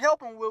and gonna help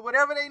them with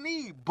whatever they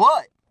need.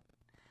 But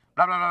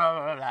blah blah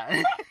blah blah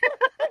blah.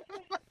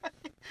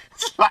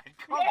 It's like,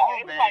 come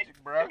on,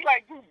 Magic, bro. It's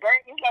like you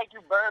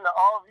burn the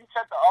office. You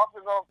set the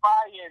office on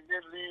fire and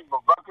just leave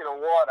a bucket of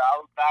water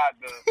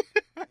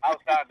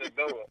outside the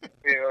door.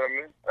 You know what I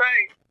mean?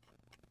 Right.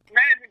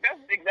 Magic, that's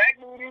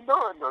exactly what he's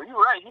doing, though. You're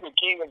right. He's the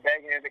king of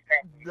backhanded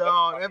compliment.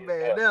 No, that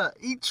man,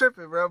 he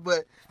tripping, bro.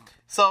 But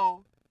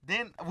so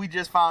then we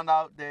just found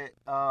out that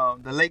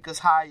the Lakers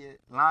hired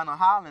Lionel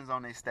Hollins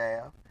on their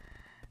staff.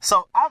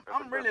 So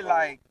I'm really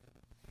like,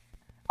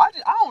 I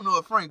don't know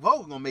if Frank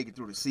Vogel gonna make it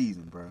through the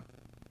season, bro.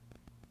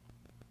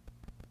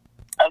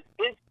 I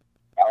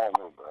don't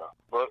know, bro.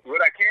 But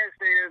what I can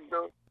say is,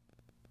 though,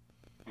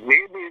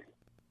 maybe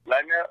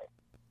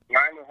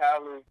Lionel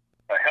Hollins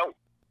will help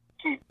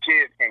keep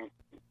kids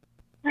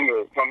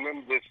from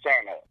them just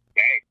trying to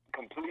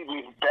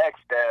completely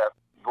backstab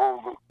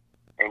Vogel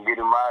and get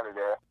him out of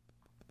there.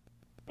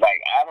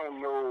 Like, I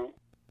don't know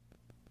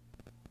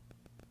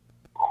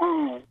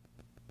who,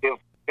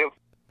 if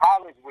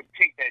Hollins would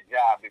take that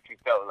job if he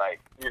felt like,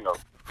 he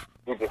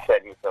just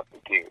setting himself for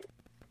kids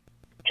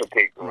to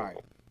take over.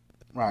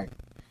 Right.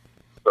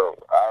 So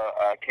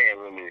I can't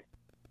really.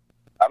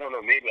 I don't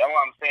know. Maybe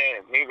what I'm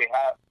saying. Maybe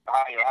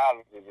hiring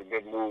Hollins is a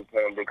good move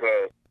for him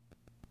because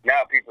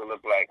now people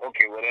look like well,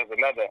 there's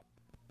another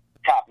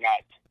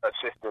top-notch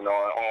assistant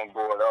on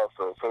board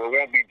also. So it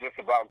won't be just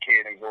about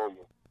Kidd and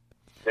Vogel.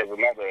 There's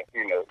another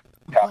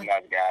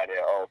top-notch guy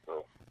there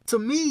also. To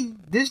me,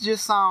 this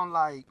just sounds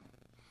like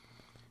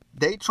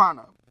they trying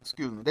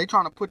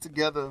to put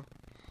together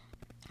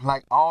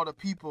like all the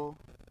people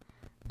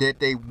that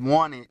they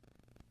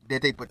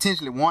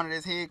potentially wanted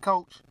as head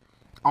coach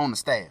on the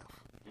staff.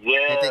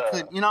 Yeah. That they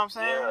couldn't, you know what I'm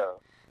saying? Yeah.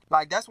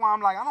 Like, that's why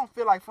I'm like, I don't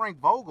feel like Frank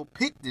Vogel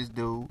picked this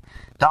dude.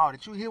 Dog,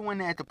 did you hear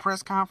when at the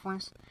press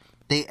conference,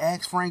 they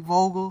asked Frank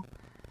Vogel,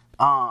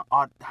 I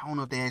don't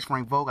know if they asked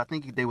Frank Vogel, I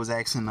think they was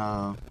asking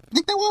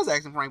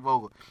Frank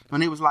Vogel.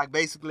 And it was like,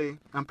 basically,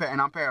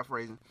 and I'm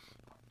paraphrasing,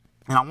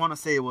 and I want to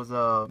say it was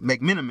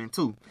McMenamin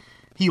too.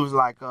 He was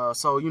like,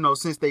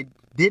 since they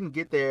didn't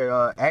get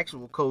their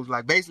actual coach,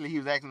 like basically he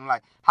was asking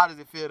like, how does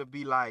it feel to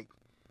be like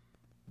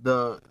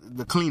the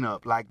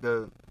cleanup, like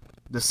the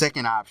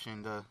second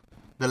option,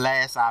 the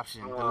last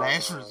option, the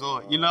last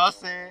resort, you know what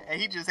I'm saying?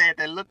 And he just had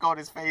that look on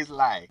his face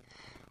like,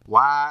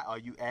 why are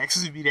you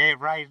asking me that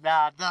right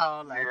now,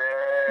 dog? Like,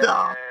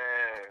 dog.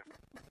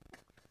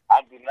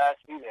 I did not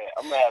see that.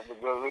 I'm gonna have to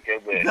go look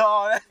at that.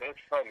 No, that's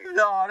funny.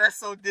 No, that's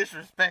so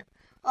disrespectful.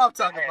 I'm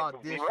talking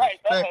about disrespectful. Right,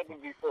 that had to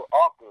be so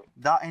awkward.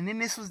 And then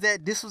this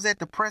was at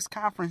the press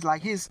conference,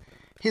 like his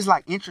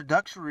like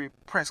introductory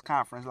press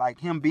conference, like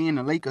him being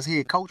the Lakers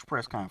head coach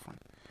press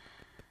conference.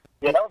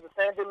 Yeah, that was the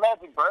same thing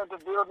Magic burned the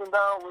building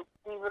down with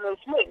Stephen A.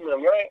 Smith and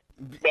them, right?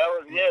 That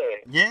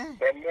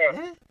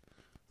was,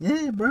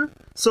 Yeah, bro.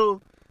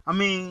 So, I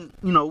mean,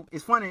 you know,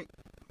 it's funny.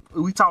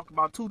 We talked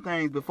about two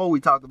things before we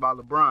talked about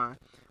LeBron,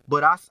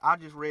 but I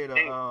just read a,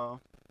 go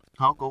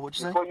what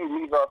you say? Before you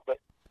leave off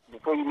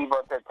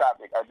that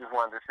topic, I just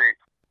wanted to say,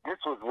 this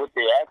was what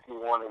they actually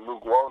wanted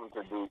Luke Walton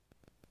to do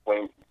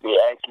when they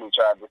actually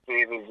tried to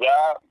save his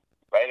job.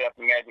 Right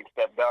after Magic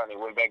stepped down, they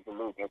went back to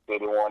Luke and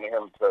said they wanted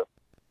him to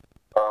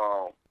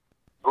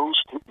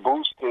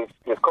boost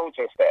his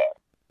coaching staff,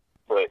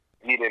 but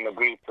he didn't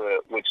agree to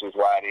it, which is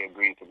why they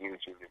agreed to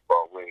mutually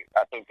part ways.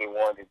 I think they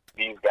wanted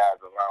these guys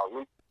around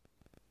Luke.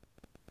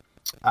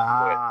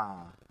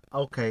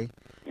 Okay.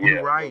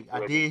 You're right. I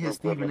did hear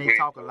Stephen A.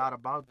 talk a lot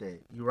about that.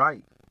 You're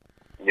right.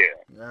 Yeah.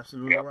 You're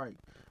absolutely right.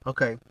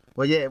 Okay.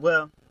 Well, yeah.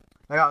 Well,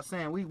 like I was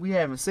saying, we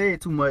haven't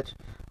said too much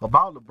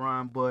about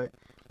LeBron, but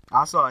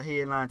I saw a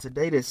headline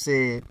today that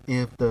said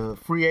if the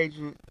free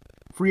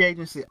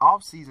agency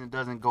offseason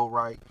doesn't go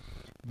right,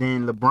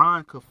 then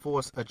LeBron could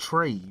force a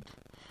trade.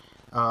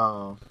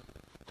 So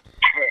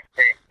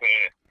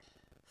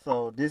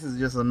this is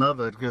just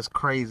another just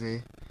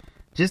crazy,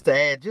 just to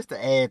add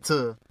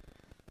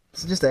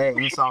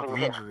insult to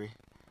injury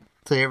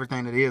to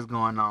everything that is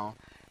going on.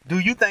 Do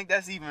you think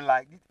that's even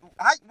like,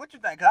 what you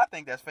think? Because I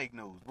think that's fake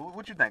news.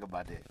 What you think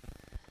about that?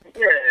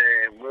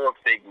 Yeah, more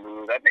fake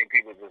news. I think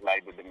people just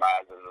like the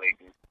demise of the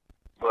Lakers.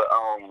 But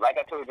like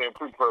I told you in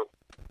pre-pro,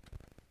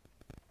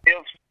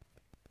 if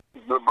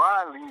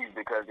LeBron leaves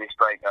because they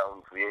strike out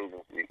in free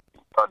agency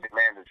or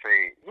demand a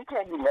trade, he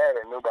can't be mad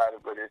at nobody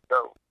but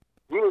himself.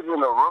 He was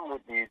in a room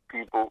with these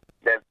people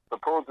that's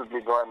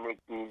supposedly going to make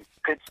these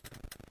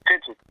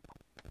pitches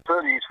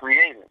to these free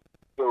agents.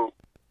 So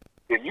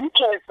if you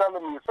can't sell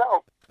them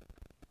yourself,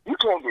 you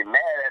can't get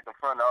mad at the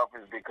front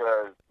office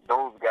because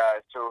those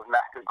guys chose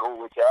not to go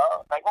with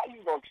y'all. Like, how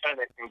you gonna try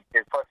to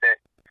and fuss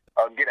that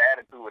or get an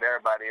attitude with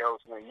everybody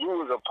else when you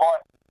was a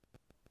part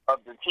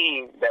of the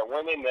team that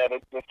went in there to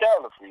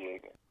sell the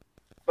free agent?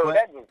 So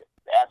that just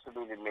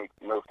absolutely makes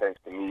no sense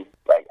to me.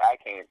 Like, I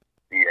can't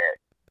see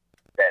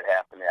that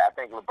happening. I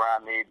think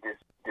LeBron made this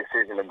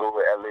decision to go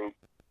with LA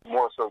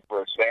more so for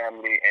his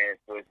family and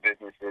for his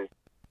businesses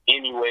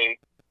anyway.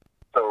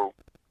 So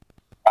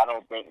I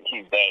don't think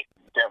he's that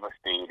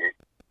devastated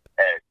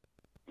at,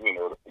 you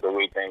know, the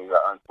way things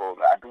are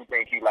unfolding. I do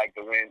think he likes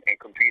to win and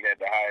compete at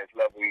the highest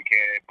level he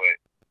can, but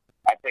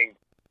I think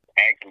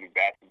actually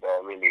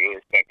basketball really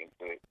is second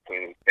to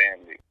his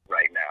family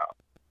right now.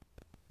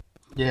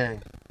 Yeah,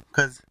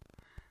 because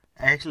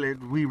actually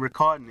we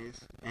recording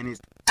this and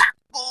it's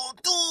Taco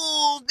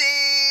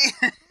Tuesday.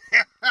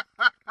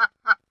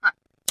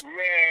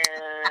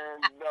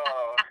 Man,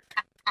 no.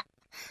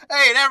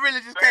 Hey, that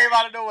really just came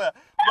out of nowhere.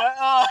 But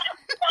I'm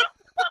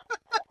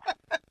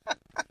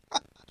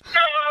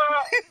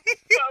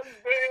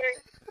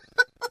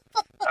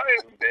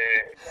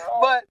dead.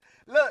 No. But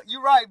look,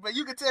 you're right. But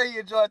you can tell he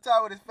enjoyed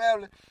time with his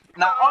family.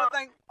 Now,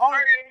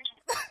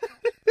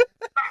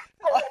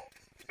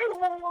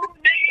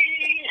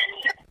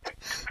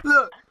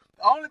 look,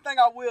 the only thing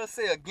I will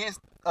say against,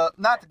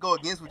 not to go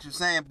against what you're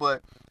saying,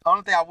 but the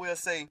only thing I will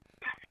say,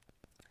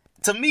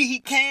 to me, he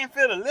can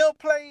feel a little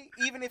play,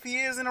 even if he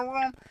is in a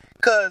room,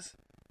 because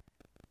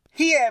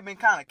he had been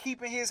kind of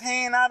keeping his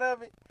hand out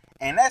of it,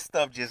 and that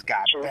stuff just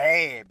got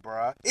bad,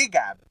 bro. It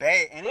got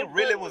bad, and it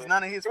really was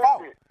none of his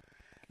fault.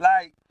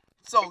 Like,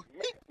 so...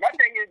 My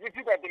thing is, if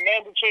you got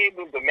demanded trade,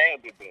 then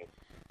demanded this.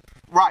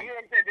 Right. You know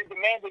what I'm saying? Then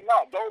demanded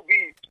not.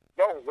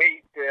 Don't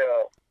wait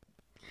till...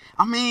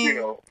 I mean, you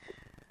know,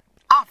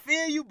 I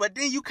feel you, but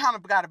then you kind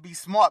of got to be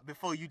smart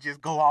before you just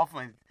go off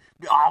and...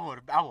 I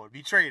would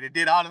be traded.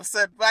 Then all of a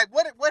sudden, like,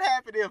 what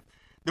happened if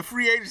the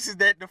free agents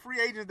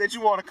that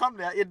you want to come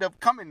there end up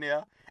coming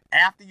there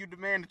after you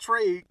demand a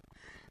trade?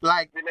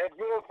 Like, then that's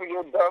good for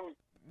your dummy.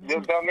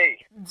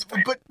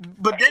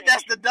 But then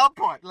that's the dumb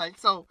part. Like,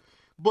 so,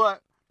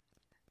 but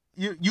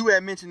you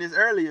had mentioned this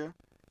earlier.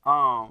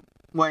 Well,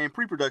 in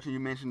pre-production you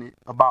mentioned it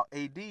about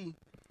AD. They,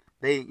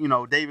 you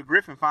know, David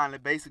Griffin finally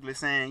basically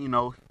saying, you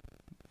know,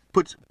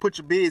 put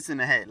your bids in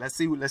the hat. Let's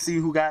see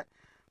who got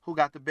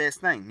the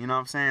best thing. You know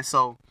what I'm saying?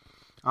 So,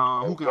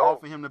 who can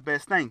offer him the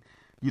best thing?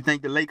 You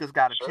think the Lakers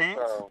got a chance?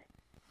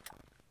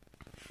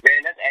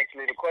 Man, that's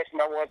actually the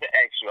question I wanted to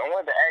ask you. I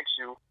wanted to ask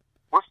you,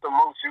 what's the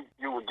most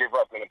you would give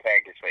up in a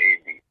package for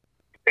AD?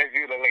 If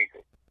you're the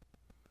Lakers.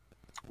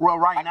 Well,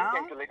 I do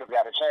think the Lakers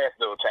got a chance,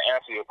 though, to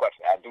answer your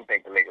question. I do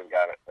think the Lakers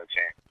got a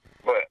chance.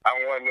 But I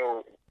want to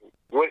know,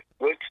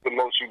 what's the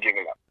most you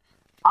giving up?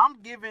 I'm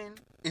giving,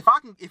 if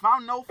I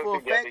know for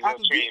a fact I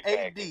can get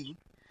AD, package.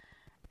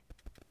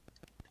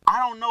 I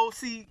don't know.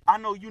 See, I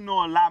know you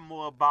know a lot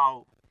more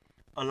about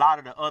a lot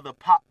of the other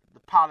the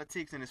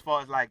politics and as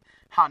far as like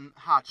how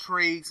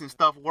trades and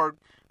stuff work,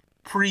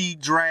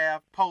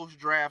 pre-draft,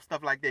 post-draft,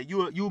 stuff like that.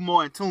 You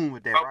more in tune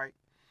with that, right?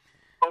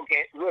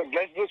 Okay, look,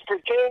 let's just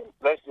pretend.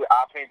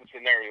 I'll paint the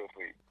scenario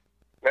for you.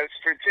 Let's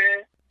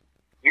pretend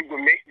you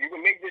can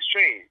make this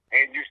trade,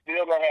 and you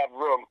still gonna have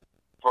room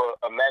for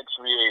a max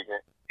free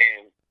agent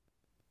and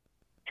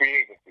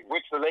free agency,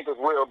 which the Lakers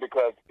will,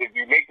 because if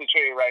you make the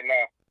trade right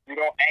now, you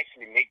don't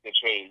actually make the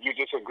trade. You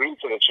just agree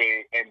to the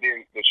trade, and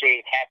then the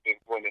trade happens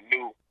when the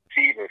new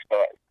season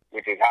starts,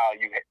 which is how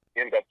you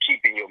end up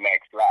keeping your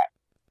max slot.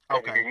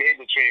 Okay. If you made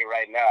the trade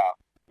right now,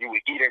 you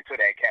would eat into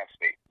that cap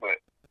space.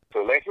 But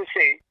so let's just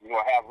say you're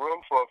gonna have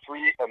room for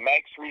a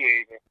max free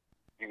agent.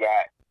 You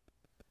got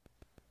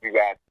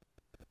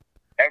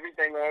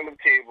everything on the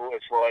table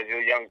as far as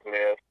your young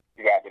players.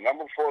 You got the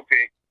number 4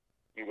 pick.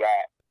 You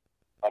got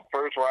a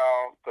first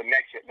round for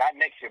next year. Not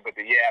next year, but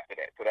the year after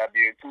that. So that'd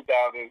be in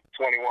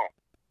 2021.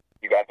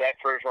 You got that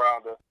first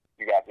rounder.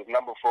 You got this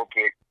number 4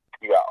 pick.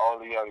 You got all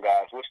the young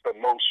guys. What's the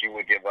most you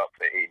would give up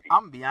for AD?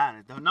 I'm gonna be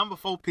honest. The number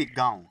 4 pick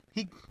gone.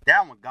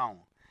 That one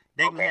gone.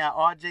 They can have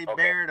R.J.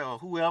 Barrett or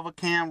whoever,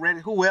 Cam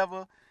Reddish,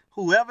 whoever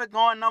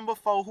going number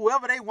 4,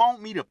 whoever they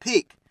want me to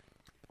pick,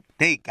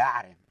 they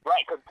got him.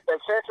 Right, because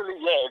essentially,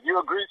 yeah, if you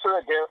agree to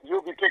it,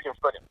 you'll be picking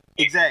for them.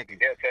 Exactly.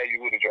 They'll tell you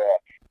who to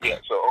draft. Yeah,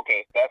 so,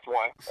 okay, that's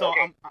one. So,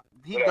 okay.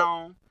 He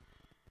gone.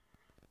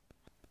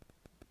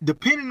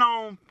 Depending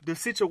on the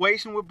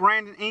situation with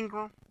Brandon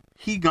Ingram,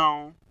 he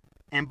gone,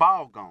 and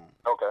Ball gone.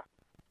 Okay.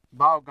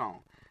 Ball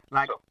gone.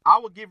 Like, so, I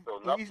would give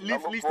at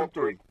least them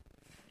 3.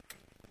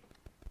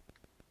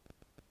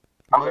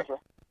 I'm listening.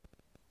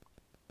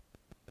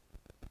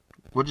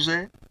 What'd you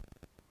say?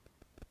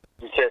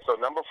 You said, so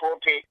number 4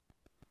 pick,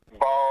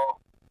 Ball,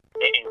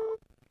 and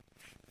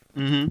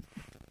Ingram.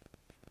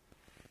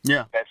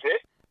 Yeah. That's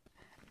it?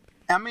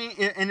 I mean,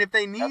 and if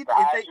they need... That's the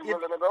highest you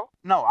willing to go?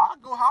 No, I'll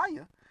go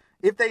higher.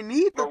 If they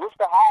need... So what's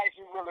the highest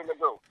you willing to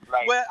go?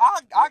 Like, well,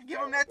 I'll give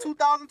them that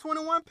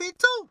 2021 pick,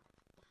 too.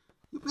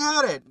 You can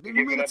have that.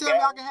 You mean to tell me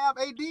I can have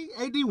AD?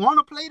 AD want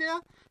to play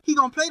there? He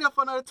going to play there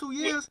for another 2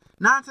 years?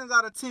 9 times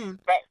out of 10...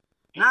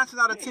 9 times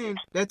out of 10,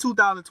 that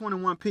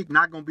 2021 pick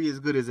not going to be as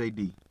good as AD.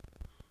 9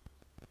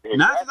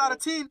 times out of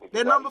 10,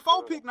 that number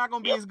 4 pick not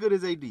going to be as good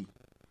as AD.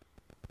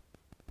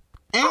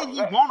 And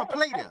he want to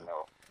play there.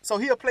 So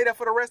he'll play there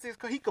for the rest of his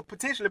career. He could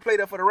potentially play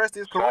there for the rest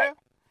of his career.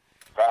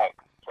 Right.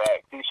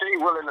 He said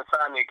he's willing to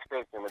sign the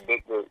extension as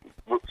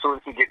soon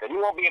as he gets there. He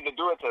won't be able to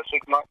do it till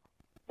 6 months,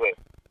 but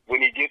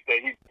when he gets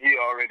there, he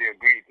already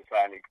agreed to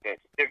sign the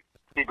extension if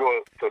he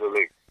goes to the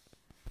league.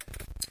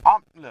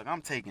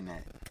 I'm taking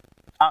that.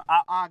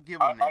 I'll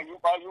give him that. Are you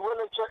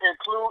willing to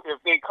include,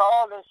 if they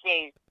call and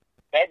say,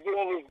 that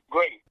deal is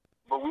great,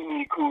 but we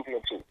need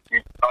Kuzma too?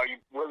 Are you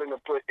willing to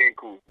put in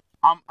Kuzma?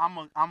 I'm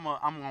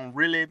gonna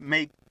really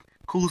make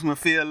Kuzma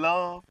feel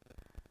love,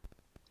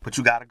 but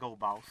you gotta go,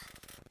 boss.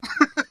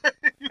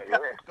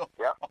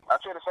 Yeah, I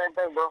say the same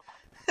thing, bro.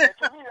 And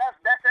to me,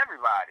 that's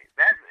everybody.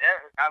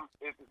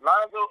 It's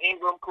Lonzo,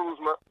 Ingram,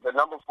 Kuzma, the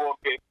number 4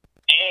 pick,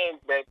 and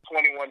that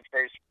 21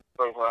 first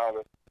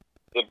rounder.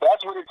 If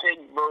that's what it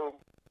takes, bro.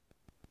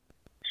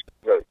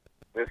 Good.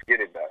 Let's get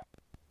it done.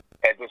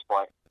 At this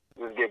point,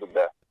 let's get it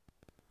done.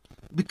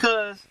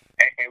 Because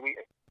and we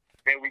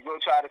go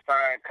try to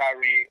sign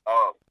Kyrie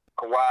or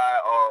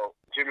Kawhi or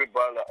Jimmy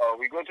Butler, or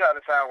we go try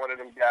to sign one of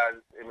them guys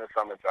in the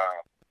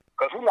summertime.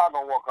 Because who's not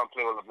gonna want to come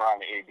play with LeBron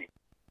and AD?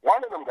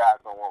 One of them guys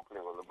gonna want to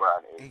play with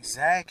LeBron and AD.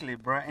 Exactly,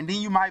 bro. And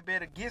then you might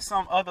better get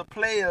some other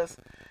players,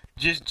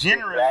 just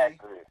generally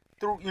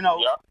through,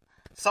 Yep.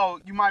 So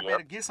you might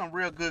better get some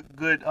real good,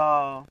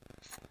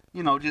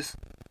 just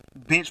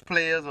bench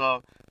players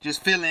or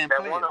just fill in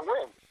players. That want to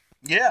win.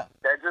 Yeah.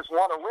 That just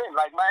want to win,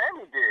 like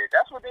Miami did.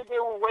 That's what they did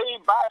with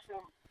Wade,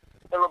 Boston,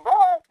 and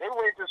LeBron. They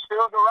went to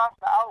fill the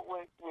roster out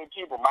with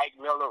people, Mike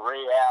Miller,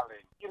 Ray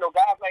Allen,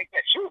 guys like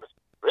that, shooters.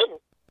 Really.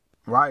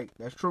 Right.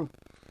 That's true.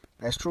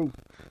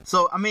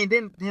 So I mean,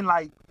 then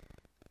like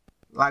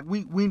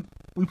we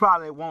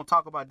probably won't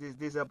talk about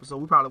this episode.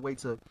 We probably wait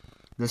till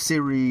the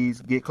series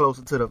get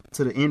closer to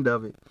the end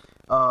of it.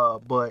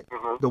 But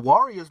the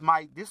Warriors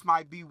might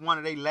be one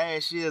of their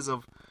last years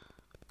of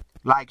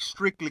like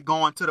strictly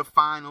going to the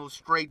finals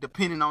straight,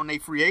 depending on their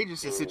free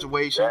agency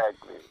situation.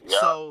 Exactly. Yep.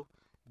 So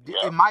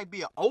it might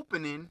be an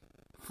opening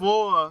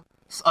for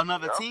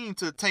another team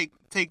to take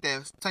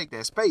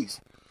that space.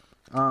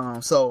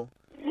 So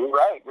you're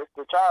right. This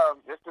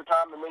the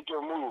time to make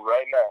your move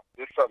right now.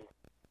 This summer.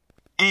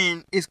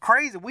 And it's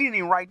crazy. We didn't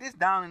even write this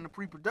down in the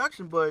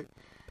pre-production, but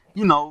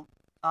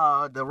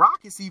the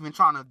Rockets even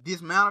trying to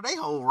dismantle their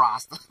whole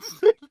roster.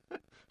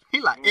 He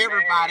like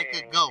everybody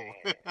could go.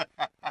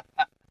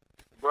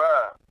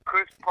 Bruh,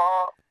 Chris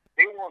Paul,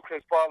 they want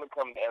Chris Paul to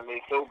come to LA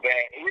so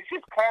bad. And if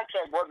his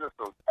contract wasn't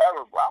so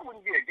terrible, I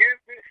wouldn't be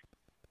against it.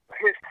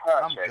 His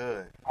contract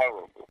is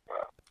terrible, bro.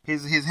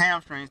 His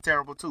hamstring's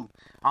terrible too.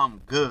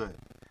 I'm good.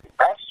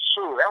 That's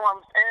true. That's what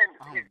I'm saying.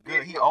 I'm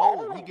good. He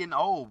old. He getting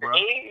old, bro.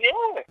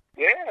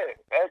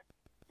 Yeah.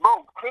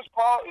 Bro, Chris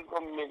Paul is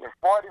gonna be making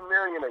 $40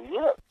 million a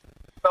year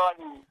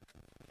starting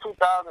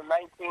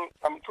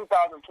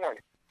 2020.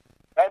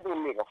 That dude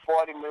making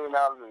 $40 million a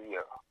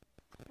year.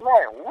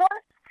 Man,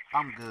 what?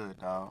 I'm good,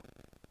 dog.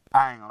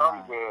 I ain't gonna I'm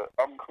lie. good.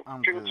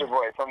 I'm Future good.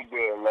 voice. I'm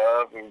good.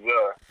 Love and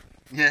joy.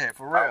 Yeah,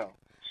 for real.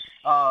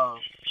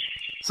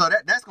 So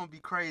that's gonna be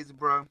crazy,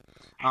 bro.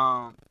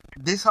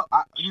 We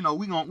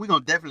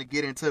gonna definitely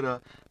get into the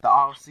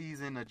off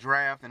season, the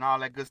draft, and all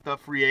that good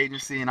stuff, free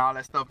agency, and all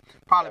that stuff.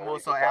 Probably more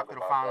so after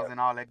the finals and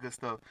all that good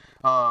stuff.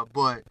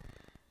 But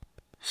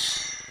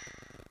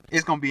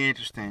it's gonna be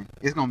interesting.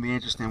 It's gonna be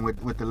interesting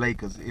with the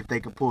Lakers if they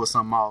can pull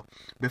something off.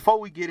 Before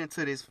we get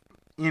into this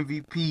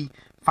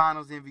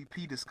finals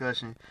MVP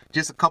discussion,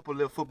 just a couple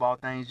little football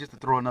things, just to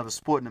throw another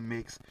sport in the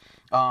mix.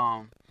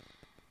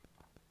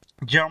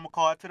 Gerald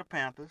McCoy to the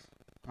Panthers.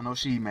 I know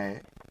she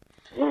mad.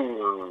 Yeah,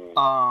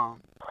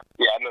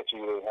 I know she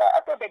was.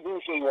 I thought that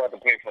dude said he wanted to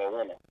play for a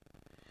winner.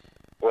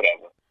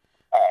 Whatever.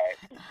 All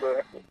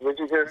right. What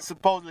you hear?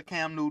 Supposedly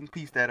Cam Newton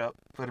pieced that up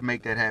to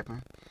make that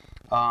happen.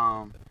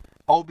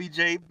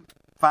 OBJ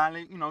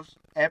finally,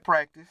 at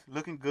practice,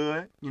 looking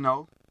good,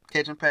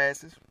 catching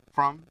passes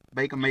from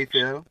Baker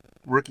Mayfield,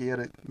 rookie of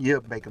the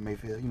year Baker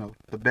Mayfield,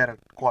 the better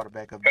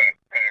quarterback of the year.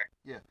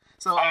 Yeah.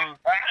 So,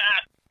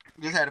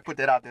 just had to put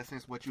that out there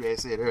since what you had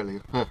said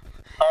earlier. Oh,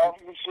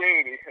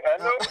 shady. I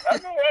know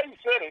why you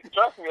said it.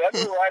 Trust me, I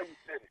know why you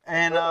said it.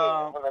 And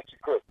I'm gonna let you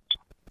cook.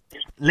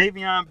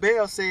 Le'Veon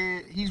Bell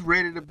said he's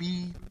ready to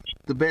be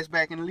the best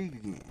back in the league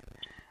again.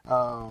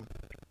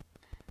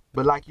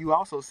 But like you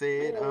also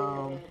said,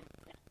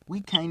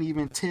 we can't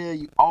even tell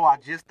you. Oh, I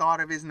just thought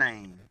of his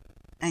name.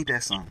 Ain't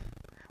that something?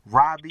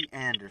 Robbie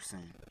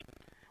Anderson.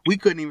 We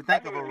couldn't even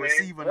think of a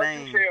receiver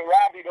name. You said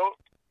Robbie, though.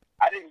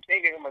 I didn't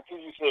think of him until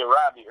you said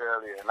Robbie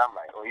earlier, and I'm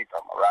like, oh, he's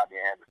talking about Robbie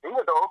Anderson. He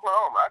went to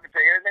Oklahoma. I could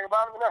tell you everything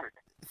about him and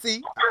everything.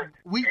 See,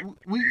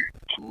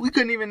 we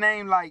couldn't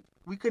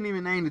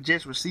even name the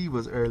Jets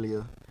receivers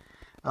earlier.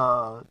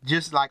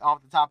 Just like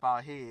off the top of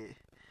our head.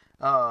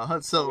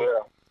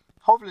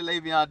 Hopefully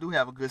Le'Veon do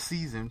have a good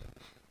season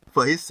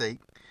for his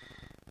sake.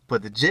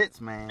 But the Jets,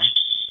 man,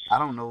 I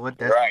don't know what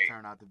that's gonna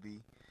turn out to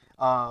be.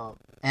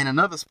 And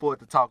another sport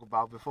to talk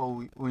about before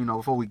we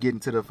get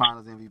into the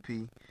Finals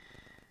MVP.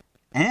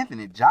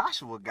 Anthony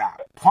Joshua got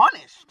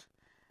punished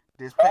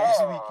this past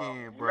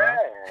weekend, bro.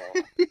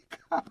 Man. He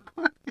got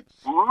punished.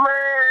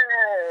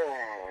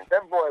 Man,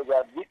 that boy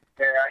got beat.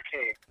 Man, I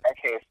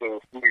can't say who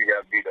he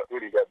got beat up.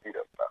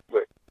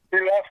 But he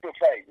lost the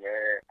fight,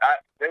 man.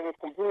 That was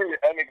completely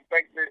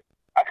unexpected.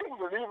 I couldn't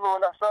believe it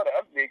when I saw the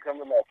update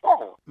come in that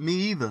phone. Me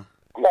either.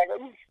 I'm like, are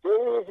you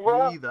serious,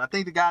 bro? Me either. I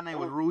think the guy's name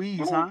was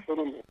Ruiz, huh?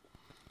 I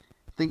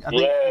think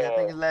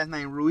his last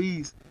name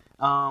Ruiz.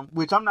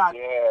 Which I'm not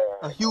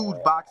a huge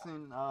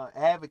boxing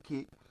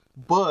advocate,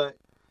 but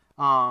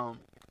I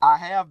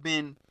have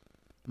been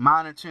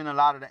monitoring a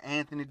lot of the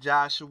Anthony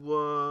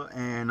Joshua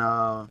and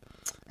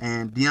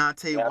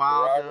Deontay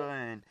Wilder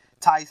and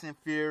Tyson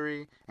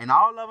Fury and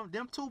all of them.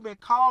 Them two been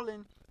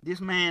calling this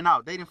man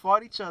out. They done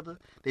fought each other.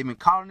 They've been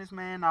calling this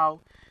man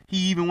out. He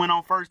even went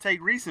on First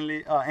Take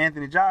recently,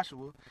 Anthony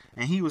Joshua,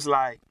 and he was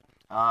like,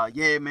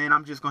 yeah, man,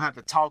 I'm just going to have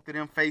to talk to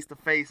them face to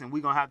face, and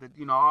we're going to have to,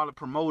 all the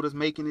promoters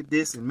making it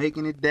this and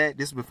making it that.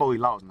 This is before he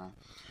lost now.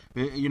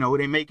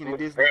 They making it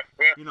this.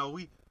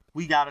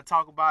 We got to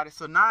talk about it.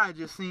 So now it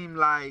just seemed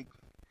like,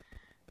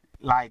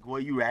 were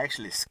you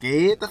actually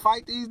scared to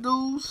fight these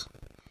dudes?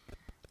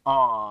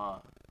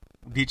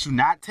 Did you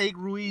not take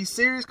Ruiz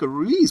serious? Because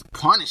Ruiz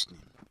punished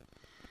him.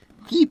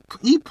 He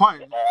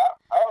punished.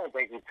 I don't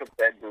think he took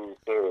that dude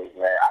serious,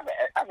 man.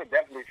 I could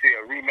definitely see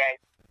a rematch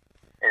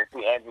and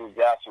see Anthony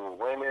Joshua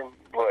winning,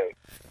 but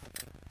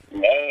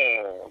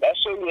man, that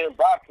shit in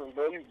boxing,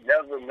 bro. You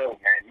never know,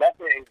 man.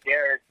 Nothing is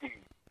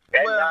guaranteed.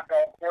 That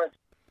knockout punch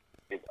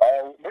is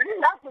all. But he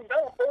knocked him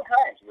down 4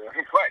 times,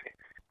 man.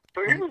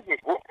 So he was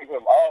just whooping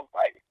him all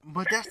fight.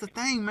 But that's the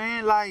thing,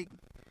 man. Like,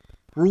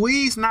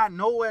 Ruiz not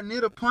nowhere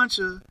near the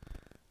puncher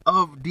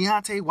of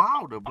Deontay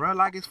Wilder, bro.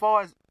 Like, as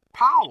far as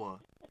power.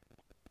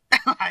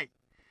 Like,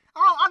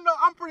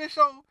 I'm pretty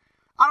sure.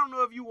 I don't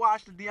know if you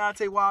watched the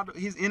Deontay Wilder,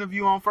 his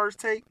interview on First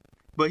Take,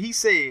 but he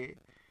said,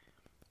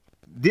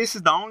 this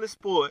is the only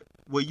sport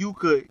where you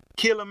could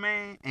kill a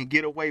man and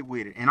get away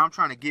with it. And I'm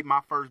trying to get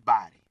my first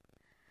body.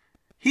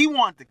 He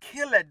wanted to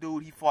kill that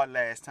dude he fought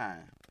last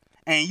time.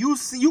 And you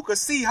could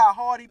see how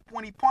hard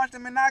when he punched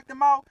him and knocked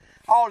him out,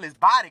 all his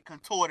body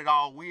contorted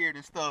all weird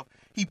and stuff.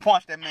 He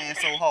punched that man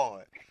so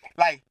hard.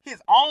 Like,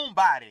 his own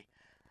body.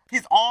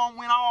 His arm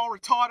went all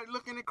retarded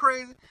looking and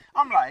crazy.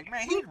 I'm like,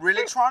 man, he's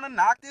really trying to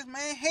knock this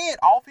man's head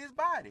off his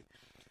body.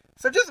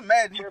 So just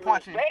imagine you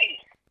punching.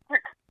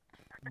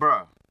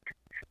 Bruh.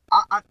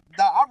 I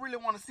really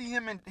want to see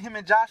him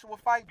and Joshua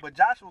fight, but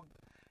Joshua,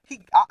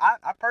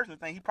 I personally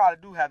think he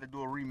probably do have to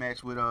do a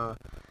rematch with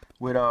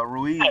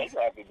Ruiz. Yeah, he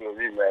have to do a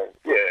rematch.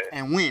 Yeah.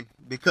 And win,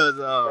 because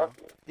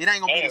it ain't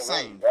gonna be the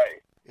same.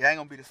 Right. It ain't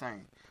gonna be the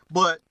same.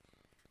 But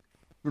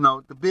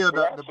the build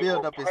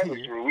up is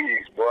here.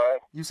 Ruiz, boy.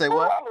 You say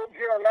what? I hope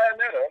you don't line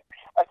that up.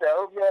 I said, I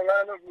hope you don't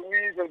line up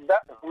Ruiz and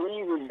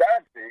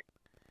Dante.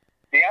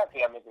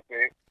 Deontay, I meant to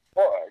say.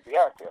 Boy,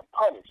 Deontay,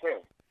 punish him.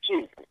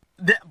 Jesus.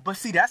 But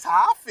see, that's how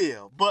I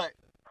feel. But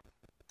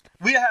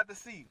we'll have to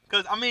see.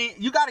 Because,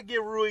 you got to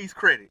give Ruiz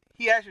credit.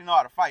 He actually know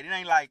how to fight. It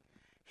ain't like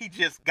he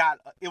just got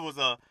it was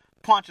a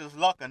puncher's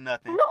luck or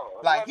nothing.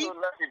 No, like he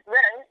knocked him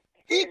down.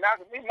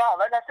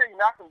 Like I said, he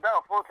knocked him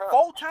down 4 times.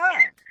 4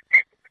 times.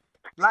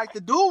 Like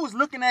the dude was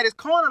looking at his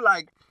corner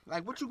like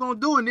what you gonna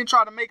do, and then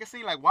try to make it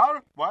seem like why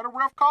the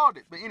ref called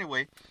it. But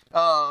anyway,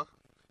 so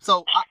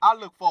I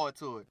look forward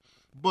to it.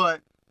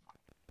 But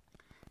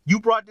you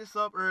brought this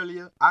up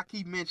earlier. I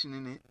keep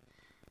mentioning it.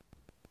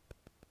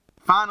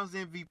 Finals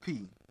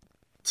MVP.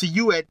 To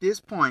you at this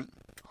point,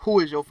 who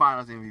is your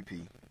Finals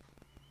MVP?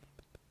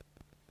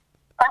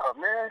 Oh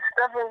man,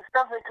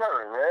 Stephen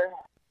Curry, man.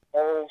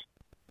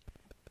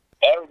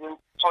 Averaging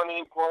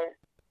 28 points,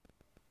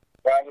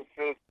 5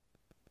 assists,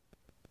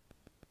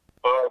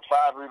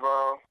 5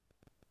 rebounds.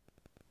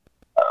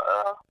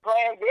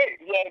 Playing great.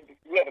 He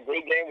had a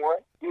great game 1.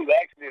 He was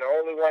actually the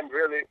only one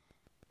really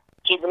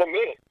keeping him in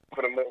it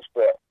for the most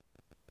part.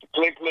 The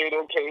play played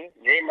okay.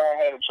 Draymond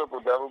had a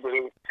triple-double, but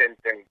it was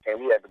 10-10-10.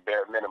 He had the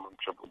bare minimum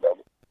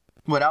triple-double.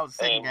 Well, that was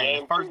the second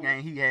game. The first 2.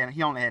 game,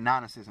 he only had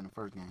 9 assists in the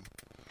first game.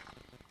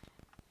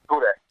 Who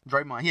that?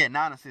 Draymond, he had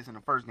 9 assists in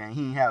the first game.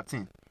 He didn't have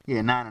 10. He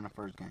had 9 in the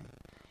first game.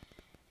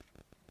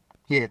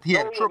 He had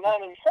a triple.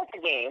 9 in the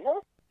second game,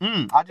 huh?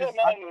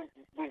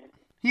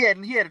 He had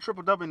a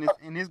triple double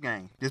in this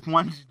game. This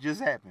one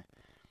just happened.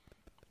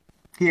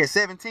 He had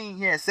 17.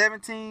 He had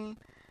 17,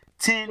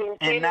 10,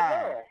 and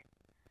 9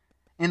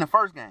 in the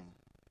first game.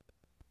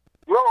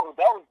 No,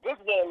 that was this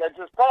game that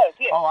just passed.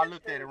 Yeah. Oh, I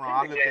looked at it wrong.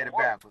 I looked at it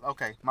backwards.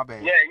 Okay, my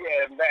bad. Yeah,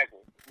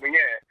 backwards. But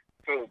yeah,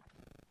 so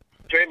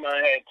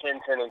Draymond had 10,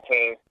 10, and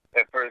 10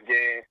 that first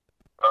game.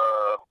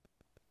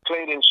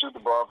 Clay didn't shoot the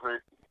ball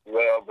pretty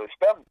well, but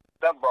Steph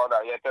balled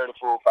out. He had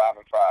 34, 5,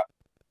 and 5.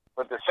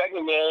 But the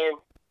second game,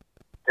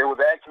 it was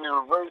actually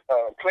reversed.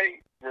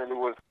 Clay really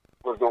was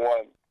the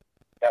one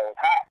that was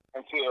hot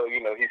until,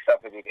 he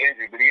suffered his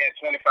injury. But he had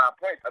 25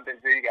 points up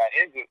until he got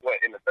injured,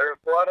 in the third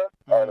quarter?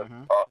 Or the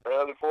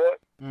early fourth?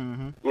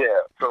 Mm-hmm.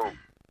 Yeah, so,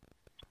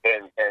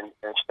 and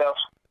Steph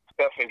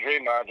and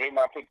Draymond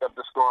picked up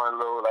the scoring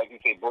load. Like you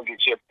said, Boogie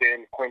chipped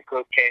in, Quinn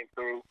Cook came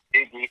through,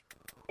 Iggy.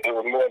 It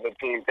was more of a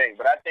team thing.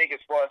 But I think as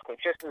far as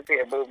consistency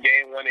in both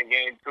game 1 and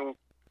game 2,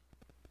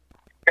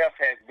 Steph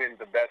has been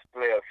the best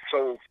player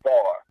so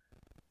far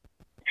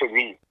to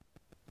me.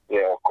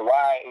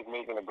 Kawhi is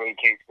making a great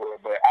case for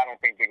it, but I don't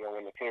think they're going to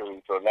win the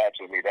series. So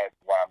naturally, that's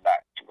why I'm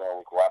not going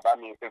with Kawhi. But I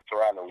mean, if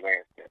Toronto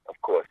wins, then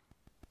of course,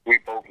 we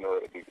both know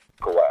it'll be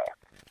Kawhi.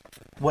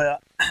 Well,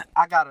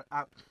 I gotta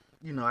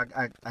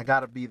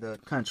be the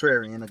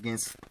contrarian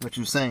against what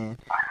you're saying.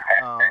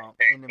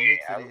 In the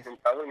mix of this,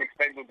 I wouldn't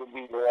expect it to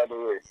be the other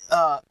way.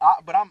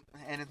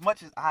 And as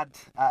much as I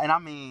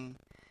mean,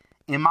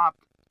 in my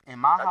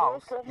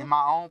house, in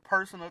my own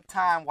personal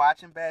time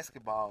watching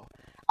basketball,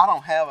 I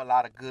don't have a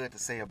lot of good to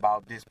say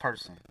about this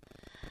person.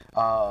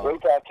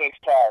 Wait till I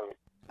text Tyler.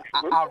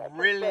 I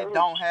really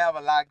don't have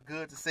a lot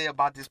good to say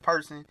about this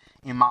person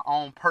in my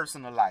own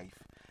personal life.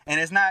 And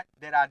it's not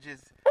that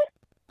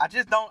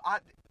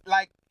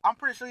I'm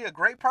pretty sure he's a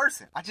great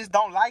person. I just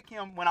don't like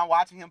him when I'm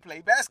watching him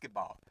play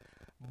basketball.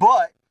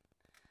 But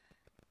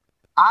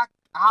I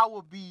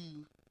would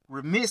be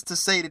remiss to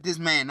say that this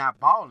man not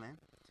balling.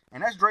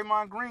 And that's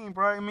Draymond Green,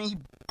 bro. I mean, he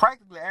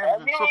practically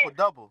averaged a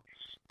triple-double.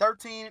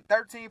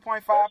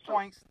 13.5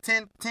 points,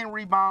 10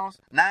 rebounds,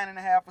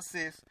 9.5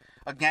 assists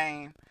a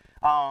game.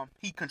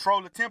 He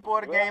controlled the tempo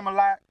of the game a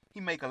lot. He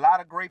make a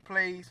lot of great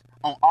plays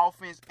on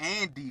offense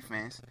and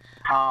defense.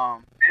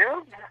 And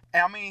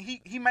I mean,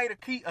 he made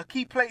a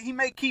key play. He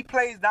made key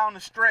plays down the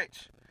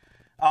stretch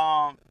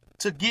to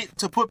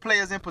put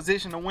players in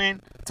position to win,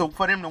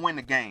 for them to win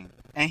the game.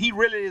 And he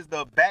really is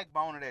the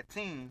backbone of that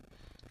team.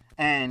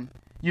 And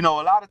a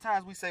lot of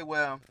times we say,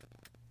 well,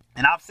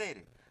 and I've said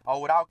it,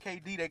 without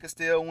KD they could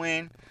still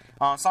win.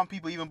 Some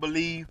people even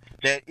believe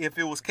that if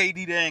it was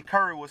KD there and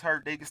Curry was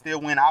hurt, they could still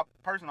win. I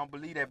personally don't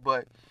believe that.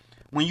 But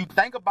when you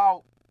think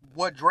about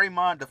what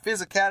Draymond, the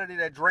physicality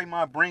that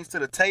Draymond brings to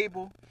the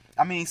table,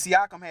 I mean,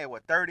 Siakam had,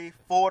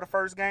 34 the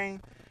first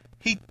game?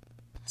 He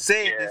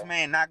said this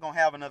man not going to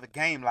have another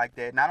game like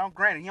that. Now,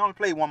 granted, he only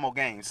played one more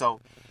game.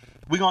 So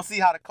we're going to see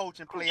how the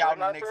coaching play out in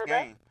the next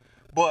game.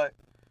 But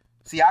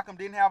Siakam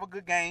didn't have a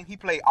good game. He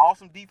played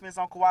awesome defense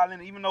on Kawhi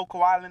Leonard. Even though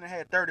Kawhi Leonard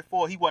had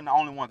 34, he wasn't the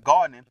only one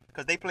guarding him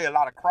because they play a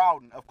lot of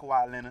crowding of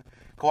Kawhi Leonard.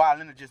 Kawhi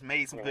Leonard just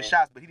made some good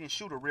shots, but he didn't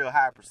shoot a real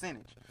high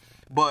percentage.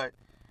 But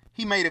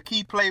he made a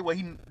key play where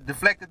he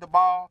deflected the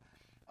ball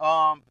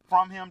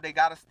from him. They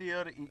got a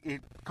steal.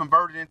 It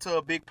converted into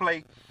a big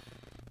play.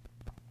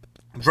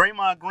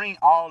 Draymond Green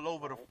all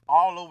over the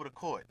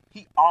court.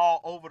 He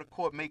all over the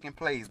court making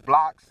plays,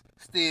 blocks,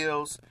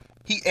 steals.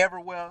 He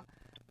everywhere.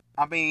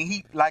 I mean,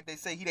 he, like they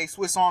say, he they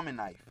Swiss Army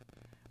knife.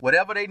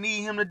 Whatever they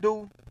need him to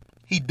do,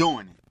 he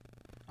doing it.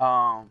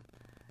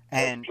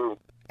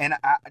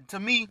 To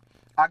me,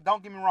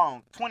 don't get me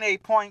wrong,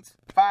 28 points,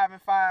 5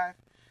 and 5.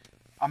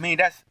 I mean,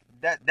 that's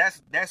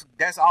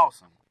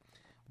awesome.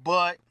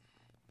 But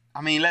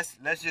I mean, let's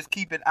just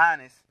keep it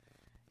honest.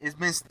 It's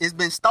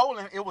been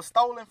stolen. It was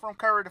stolen from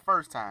Curry the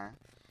first time.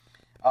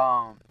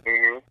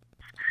 The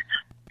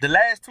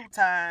last 2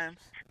 times,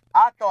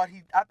 I thought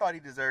he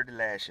deserved it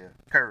last year,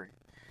 Curry.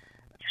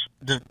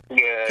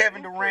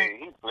 Kevin Durant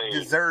he played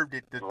deserved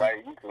it. He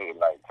played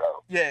like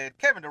so. Yeah,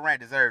 Kevin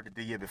Durant deserved it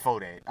the year before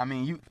that. I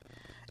mean,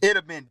 it'd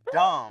have been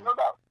dumb. No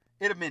doubt.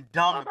 It'd have been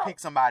dumb to pick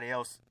somebody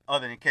else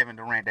other than Kevin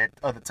Durant that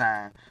other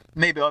time.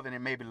 Maybe other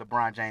than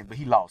LeBron James, but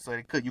he lost,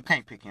 so you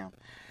can't pick him.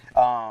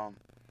 I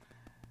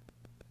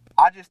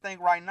just think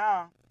right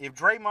now, if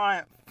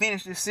Draymond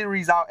finished this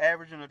series out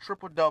averaging a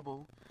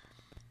triple-double,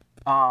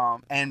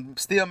 and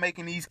still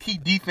making these key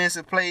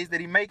defensive plays that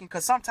he's making,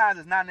 because sometimes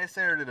it's not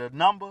necessarily the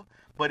number,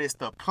 but it's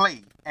the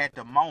play at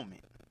the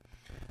moment.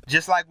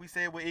 Just like we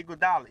said with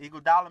Iguodala.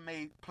 Iguodala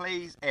made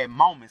plays at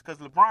moments, because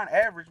LeBron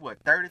averaged,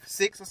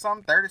 36 or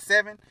something,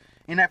 37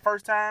 in that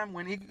first time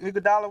when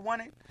Iguodala won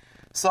it.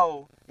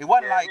 So, it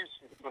wasn't like...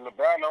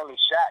 LeBron only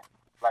shot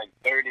like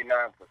 39%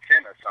 or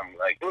something.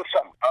 Like, it was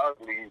something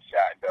ugly he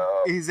shot,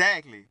 dog.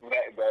 Exactly.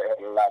 That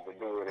had a lot to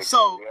do with it.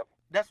 So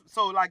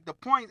like the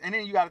points, and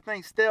then you got to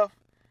think Steph,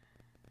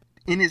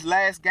 in his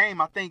last game,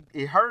 I think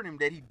it hurt him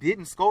that he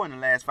didn't score in the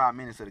last 5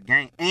 minutes of the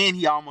game, and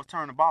he almost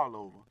turned the ball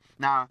over.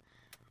 Now,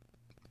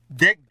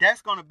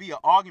 that's going to be an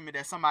argument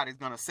that somebody's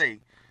going to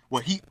say,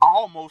 well, he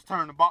almost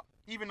turned the ball,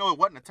 even though it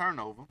wasn't a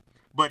turnover,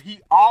 but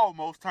he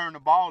almost turned the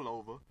ball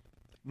over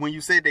when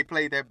you said they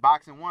played that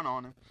boxing one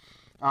on him.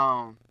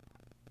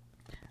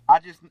 I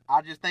just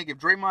think if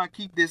Draymond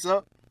keep this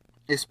up,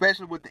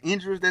 especially with the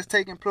injuries that's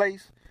taking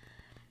place,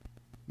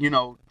 you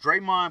know,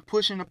 Draymond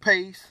pushing the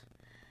pace,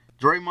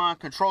 Draymond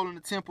controlling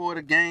the tempo of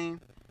the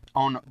game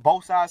on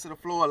both sides of the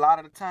floor a lot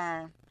of the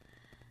time.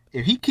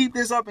 If he keep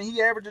this up and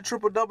he average a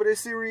triple-double this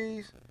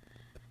series,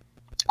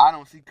 I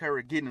don't see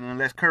Curry getting it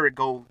unless Curry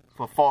go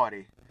for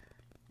 40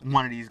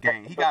 one of these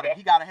games. He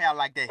gotta have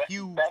like that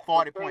huge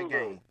 40-point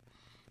game.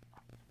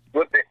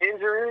 With the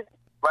injuries,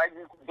 like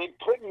they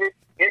putting it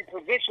in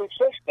position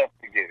for stuff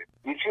to get it.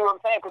 You see what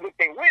I'm saying? Because if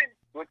they win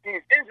with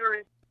these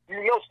injuries,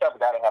 you know stuff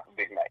gotta have a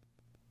big night.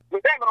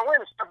 If they're gonna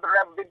win, stuff gotta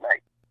have a big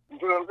night. You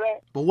see what I'm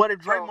saying? But what if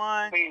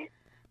Draymond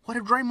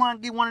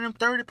get one of them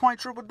 30-point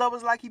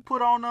triple-doubles like he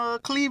put on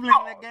Cleveland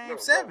in that game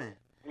 7?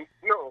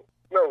 No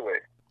way.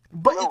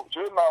 But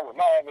Draymond would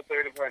not have a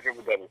 30-point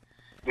triple-double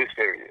this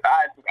series.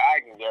 I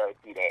can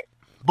guarantee that.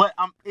 But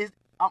I'm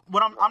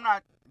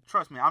not.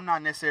 Trust me, I'm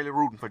not necessarily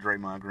rooting for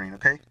Draymond Green.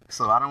 Okay,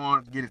 so I don't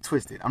want to get it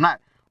twisted. I'm not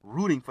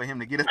rooting for him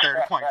to get a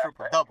 30-point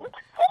triple-double.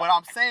 But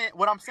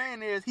what I'm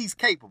saying is he's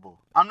capable.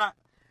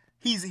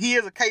 He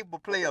is a capable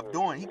player of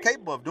doing. He's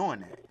capable of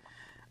doing that.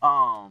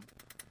 I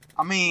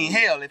mean,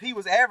 hell, if he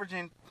was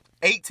averaging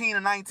 18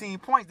 or 19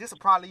 points, this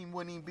probably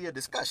wouldn't even be a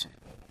discussion.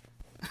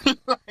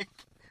 Like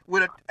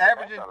with an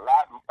averaging.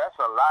 That's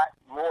a lot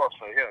more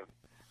for him.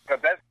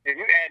 Because if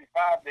you add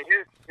 5 to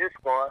his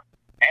score,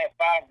 add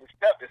 5 to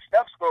Steph. If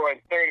Steph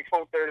scoring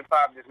 34,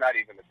 35, it's not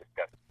even a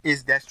discussion.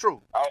 That's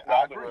true. I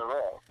agree.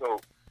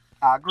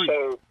 I agree.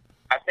 So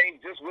I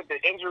think just with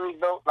the injuries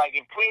though, like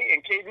if Clay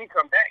and KD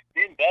come back,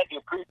 then that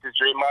increases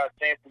Draymond's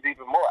chances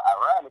even more.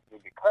 Ironically,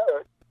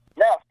 because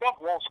now Steph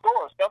won't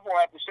score. Steph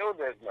won't have to show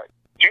that as much.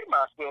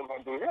 Draymond's still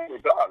gonna do him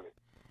regardless.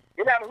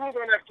 You know who's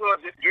on that floor?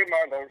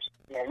 Draymond gonna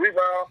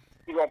rebound.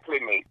 He's gonna play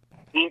mate.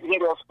 He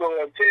gonna score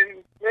 10,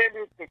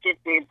 maybe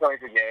 15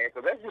 points a game.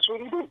 So that's just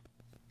what he do.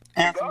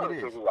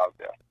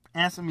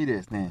 Answer me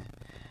this, then.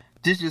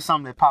 This is just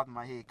something that popped in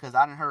my head because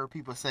I done heard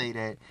people say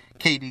that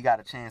KD got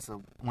a chance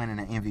of winning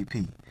an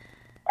MVP.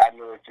 I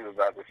know what you was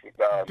about to say.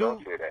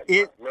 Don't say that.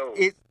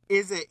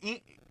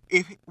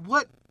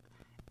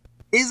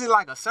 Is it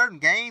like a certain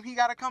game he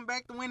got to come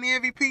back to win the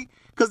MVP?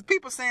 Because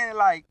people saying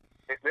like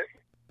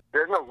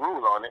there's no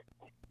rule on it.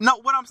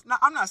 No,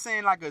 I'm not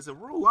saying like it's a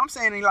rule. I'm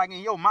saying like in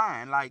your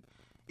mind, like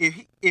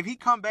if he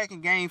come back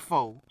in game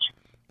 4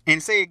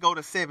 and say it go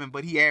to 7,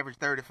 but he averaged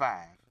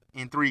 35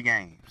 in 3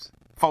 games,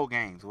 4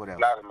 games, whatever.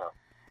 Not enough.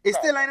 It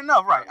still ain't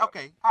enough, right?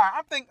 Okay. All right.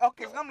 I think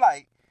okay. So I'm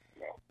like,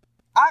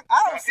 I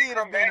don't see it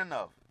as being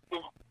enough.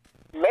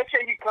 Let's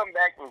say he come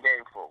back in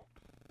game 4,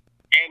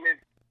 and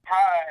it's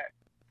tied.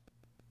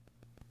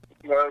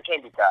 No, it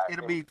can't be tied.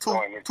 It'll be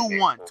 2-1.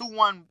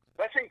 2-1.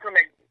 Let's say he come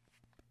back.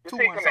 Let's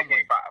say he come back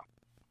game 5.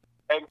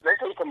 And let's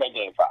say he come back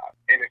game 5,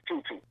 and it's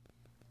 2-2.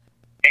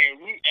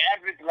 And he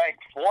averaged like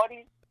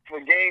 40 for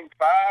game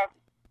 5,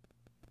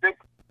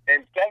 6,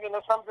 and 7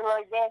 or something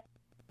like that.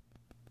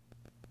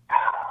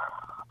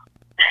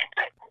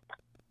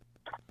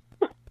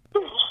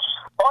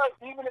 Or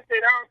even if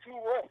they're down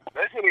 2-1.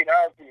 Let's say they're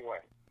down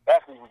 2-1.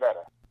 That's even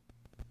better.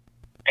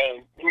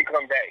 And he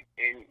come back,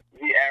 and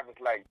he averaged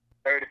like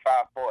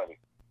 35, 40.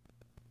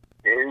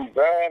 And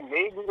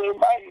maybe they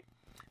might.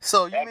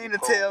 So you mean to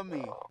tell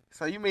me?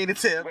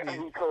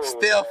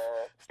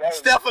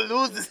 Steph will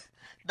lose this?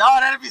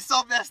 Dog, that'd be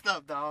so messed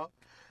up, dog.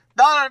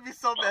 That'd be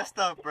so messed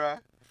up, bro.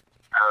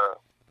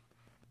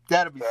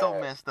 That'd be so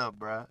messed up,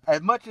 bro.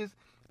 As much as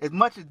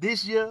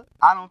this year,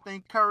 I don't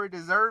think Curry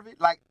deserved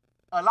it. Like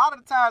a lot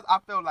of the times, I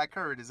felt like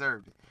Curry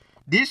deserved it.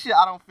 This year,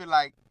 I don't feel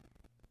like.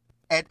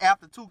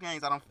 After 2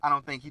 games, I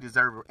don't think he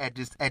deserved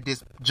it at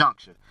this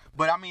juncture.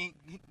 But I mean,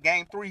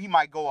 game 3, he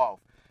might go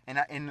off, and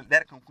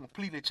that can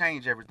completely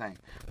change everything.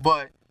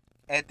 But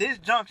at this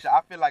juncture,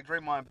 I feel like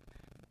Draymond,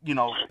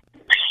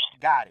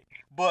 got it.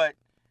 But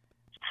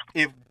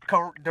if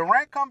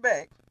Durant come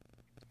back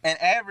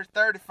and average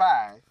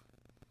 35,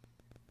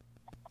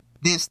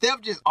 then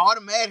Steph just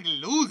automatically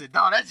lose it,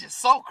 dog. That's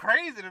just so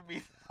crazy to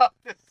me.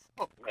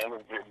 Man,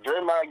 if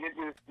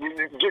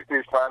Draymond get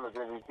this finals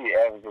MVP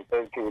averaging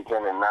 13, 10,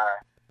 and 9,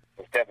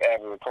 and Steph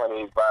averaging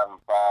 28, 5, and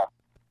 5,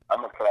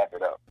 I'm gonna clap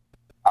it up.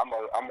 I'm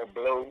gonna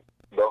blow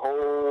the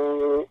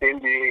whole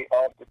NBA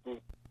offices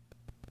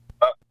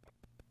up.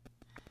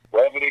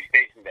 Wherever they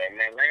stationed at in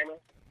Atlanta.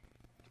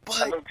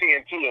 I know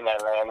TNT in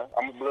Atlanta.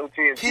 I'm gonna blow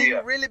TNT. Can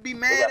you really be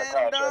mad at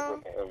him,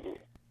 dog?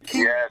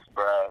 Yes,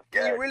 bro.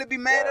 Can you really be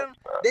mad at him?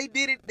 Bro. They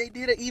did an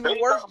even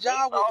worse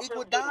job with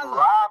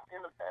Iguodala.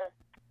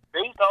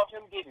 Based off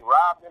him getting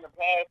robbed in the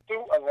past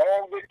too,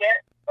 along with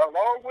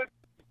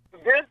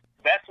this,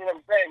 that's what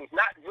I'm saying. It's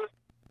not just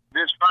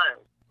this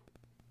finals.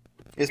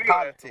 It's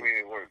politics.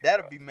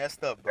 That'll be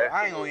messed up, bro.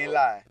 I ain't gonna even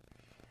lie.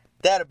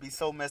 That'll be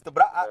so messed up.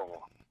 But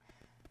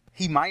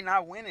he might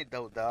not win it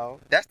though,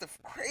 dog. That's the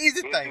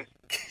crazy thing.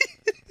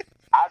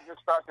 I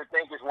just start to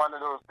think it's one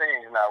of those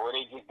things now where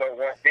they just don't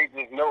want. They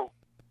just know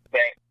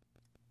that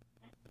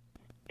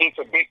it's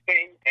a big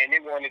thing, and they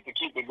want to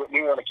keep it.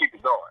 They want to keep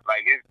it going.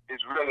 Like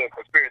it's really a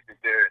conspiracy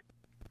theory.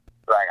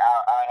 Like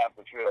I have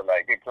to feel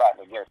like they're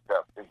plotting against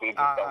stuff if they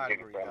just don't get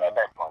it done at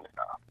that point in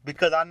time.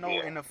 Because I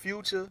know in the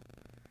future,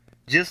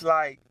 just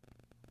like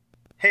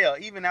hell,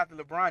 even after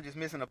LeBron just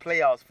missing the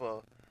playoffs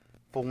for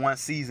one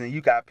season,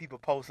 you got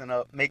people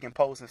making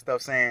posts and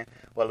stuff saying,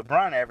 well,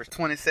 LeBron averaged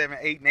 27,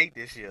 8, and 8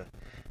 this year.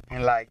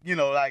 And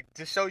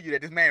to show you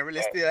that this man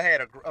really still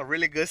had a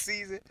really good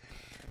season.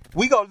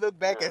 We gonna look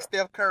back at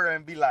Steph Curry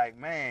and be like,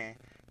 man,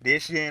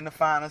 this year in the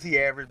finals he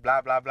averaged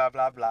blah, blah, blah,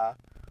 blah, blah.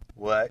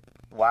 What?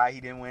 Why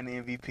he didn't win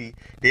the MVP?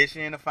 This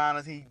year in the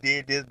finals he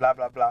did this, blah,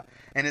 blah, blah.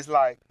 And it's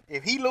like,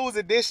 if he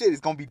loses this shit,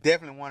 it's gonna be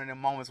definitely one of them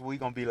moments where we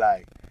gonna be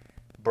like,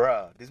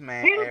 bruh, this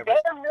man averaged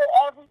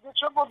the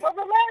triple-double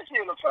last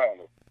year in the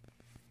finals.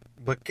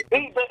 But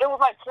it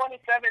was like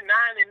 27, 9,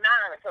 and 9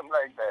 or something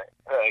like that.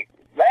 Like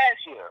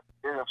last year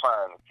in the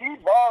finals. He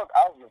balled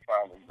out in the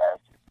finals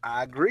last year.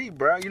 I agree,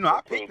 bro.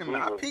 I picked him.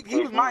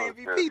 He was my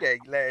MVP that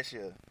last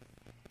year.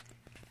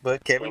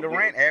 But Kevin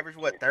Durant averaged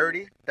what,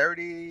 30,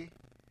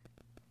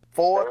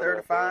 34,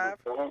 35?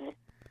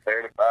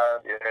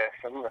 35, yeah,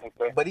 something like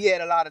that. But he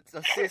had a lot of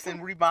assists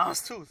and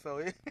rebounds too,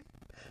 so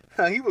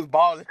he was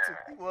balling too.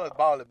 He was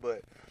balling,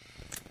 but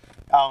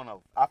I don't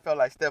know. I felt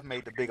like Steph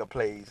made the bigger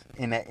plays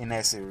in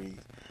that series.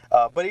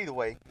 But either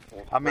way,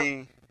 I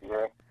mean,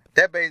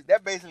 that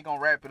basically gonna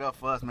wrap it up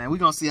for us, man. We're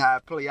gonna see how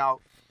it play out.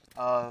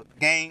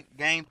 Game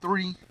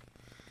 3.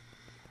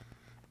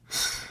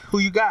 Who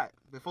you got?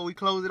 Before we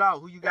close it out,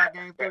 who you got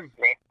game 3?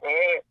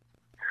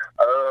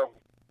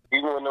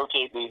 You gonna know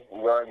KD.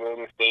 I'm going to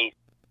Golden State.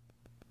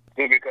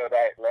 See, because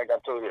like I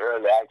told you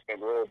earlier, I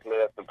expect road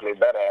players to play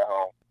better at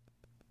home.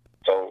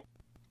 So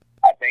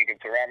I think if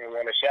Toronto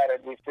want a shot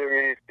at this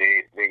series,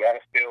 they got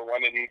to steal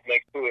one of these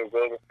next two in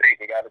Golden State.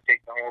 They got to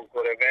take the home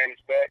court advantage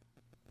back.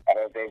 I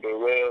don't think they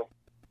will.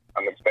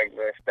 I'm expecting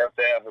Steph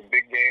to have a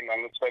big game.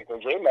 I'm expecting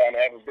Draymond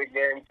to have a big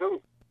game too.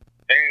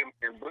 And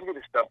bring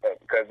this stuff up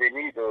because they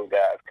need those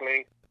guys.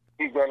 Clay,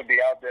 he's going to be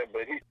out there,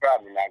 but he's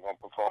probably not going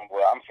to perform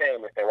well. I'm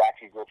saying if they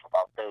watch him go for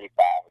about 35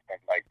 or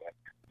something like that.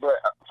 But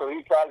so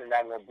he's probably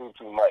not going to do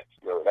too much.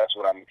 Though. That's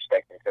what I'm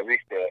expecting because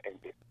he's still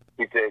injured.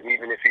 He says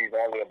even if he's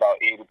only about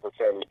 80%,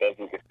 he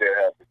thinks he can still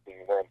help the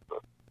team win. So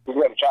he's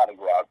going to try to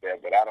go out there,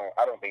 but I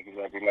don't think he's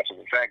going to be much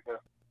of a factor.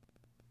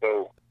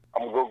 So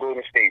I'm going to go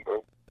Golden State,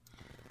 bro.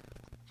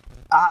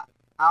 I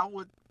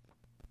would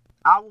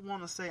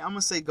want to say, I'm going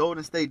to say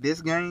Golden State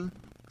this game.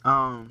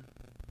 I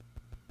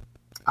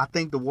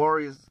think the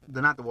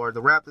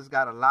Raptors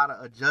got a lot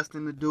of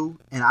adjusting to do,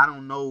 and I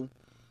don't know.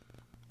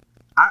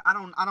 I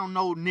don't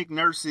know Nick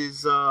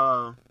Nurse's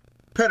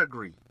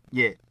pedigree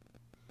yet.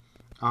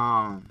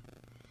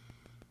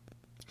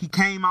 He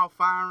came out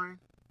firing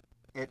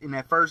in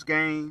that first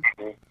game.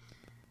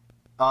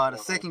 The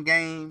second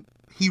game,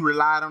 he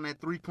relied on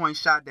that 3-point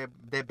shot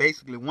that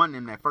basically won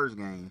them that first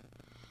game.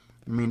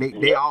 I mean,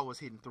 they always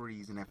hitting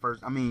threes in that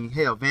first. I mean,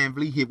 hell, Van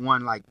Vliet hit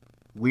one like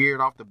weird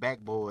off the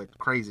backboard,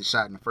 crazy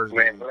shot in the first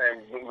game. Van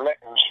Vliet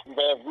was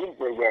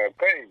going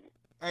crazy.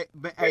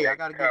 Hey, I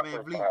gotta give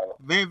Van Vliet.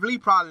 Van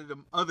Vliet probably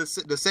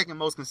the second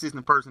most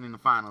consistent person in the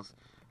finals,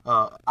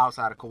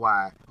 outside of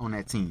Kawhi on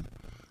that team.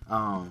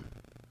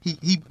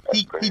 He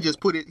just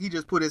put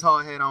his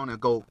hard hat on and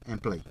go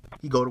and play.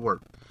 He go to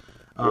work.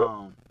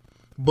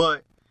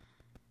 But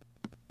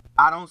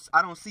I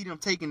don't see them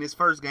taking this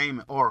first game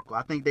in Oracle.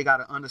 I think they got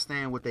to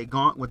understand what they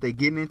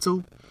getting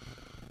into.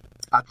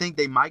 I think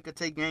they might could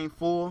take game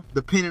 4,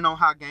 depending on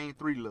how game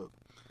 3 look.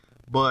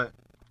 But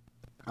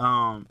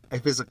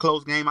if it's a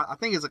close game, I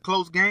think it's a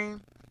close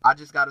game. I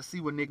just got to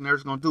see what Nick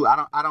Nurse gonna do.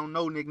 I don't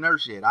know Nick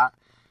Nurse yet.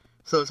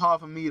 So it's hard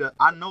for me to.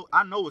 I know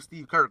what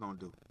Steve Kerr gonna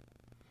do.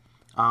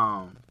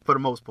 For the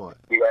most part.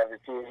 You have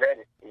his team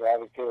ready.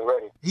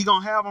 He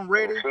gonna have them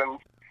ready.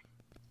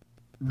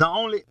 The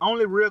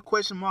only real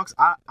question marks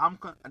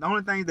the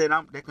only thing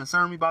that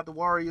concern me about the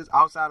Warriors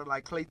outside of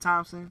like Klay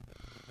Thompson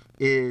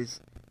is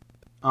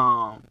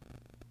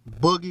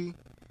Boogie,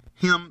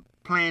 him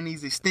playing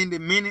these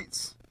extended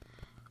minutes,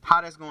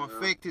 how that's going to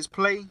affect his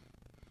play,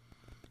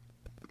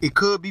 it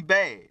could be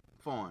bad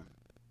for him.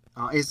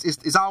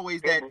 It's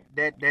always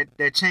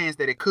that chance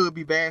that it could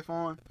be bad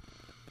for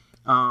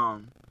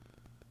him.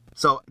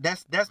 So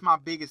that's my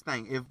biggest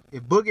thing.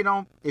 If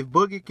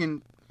Boogie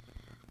can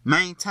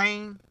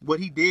maintain what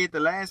he did the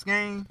last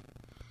game,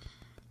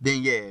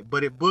 then yeah.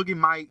 But if Boogie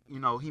might, he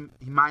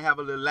might have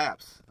a little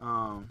lapse.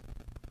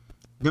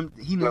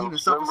 He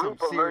suffered some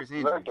serious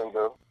injury.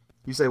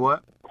 You say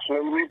what? The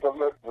Slim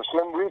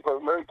Reaper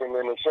lurking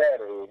in the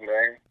shadows,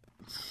 man.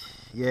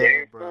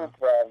 Yeah, bro.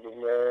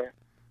 Problem, man.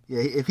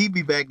 Yeah, if he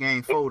be back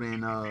game 4,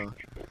 then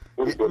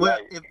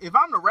if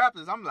I'm the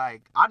Raptors, I'm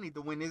like, I need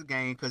to win this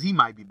game because he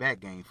might be back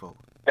game 4.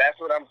 That's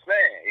what I'm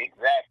saying.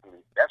 Exactly.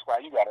 That's why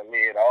you gotta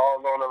lay it all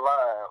on the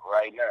line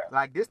right now.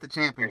 Like this, the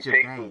championship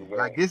game.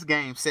 Like this,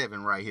 game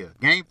 7 right here.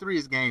 Game 3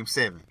 is game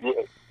 7.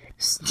 Yeah.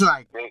 It's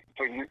like, yeah.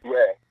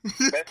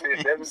 That's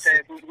it. That's the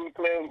chance we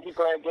playing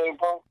game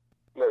 4.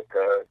 Look,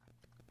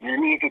 you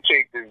need to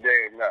take this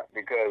game now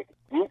because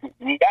you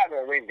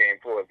gotta win game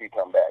 4 if you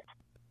come back.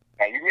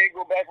 And you may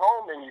go back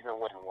home and you can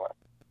win one.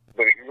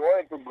 But if you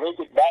wanted to bring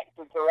it back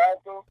to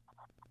Toronto,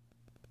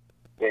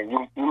 then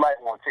you might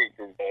want to take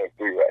this game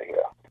 3 right here.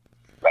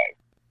 Like,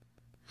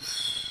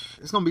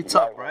 it's gonna be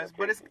tough, bro.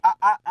 But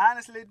I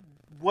honestly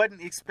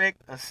wouldn't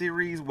expect a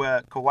series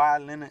where Kawhi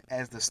Leonard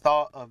as the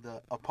star of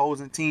the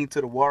opposing team to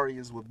the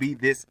Warriors would be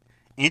this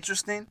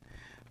interesting.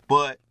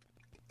 But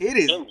it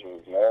is.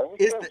 Injuries, man.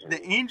 It's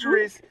the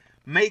injuries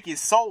make it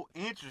so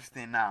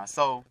interesting now.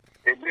 So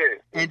it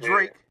did. And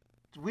Drake,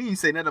 we didn't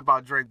say nothing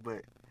about Drake,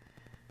 but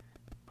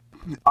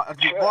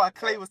your boy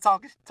Clay was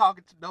talking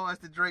to noise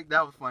to Drake.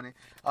 That was funny.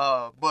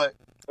 But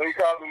they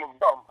called him a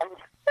bum.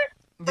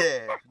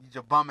 Yeah,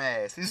 your bum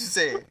ass. He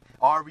said,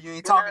 Aubrey, you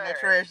ain't talking that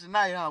trash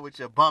tonight, huh? With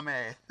your bum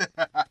ass.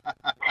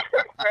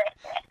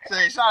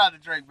 Say, shout out to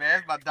Drake, man.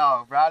 That's my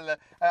dog, bro. I love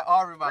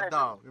Aubrey, my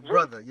dog, your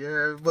brother.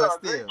 Yeah, but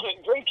still.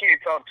 Drake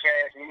can't talk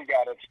trash when he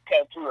got a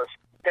tattoo of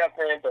Steph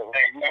Curry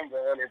number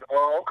on his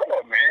arm. Come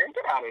on, man.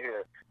 Get out of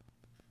here.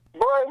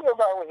 Boy,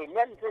 nobody with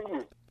nothing from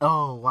you.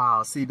 Oh,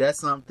 wow. See, that's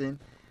something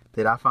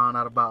that I found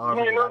out about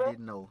Aubrey that I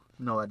didn't know.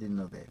 No, I didn't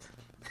know that.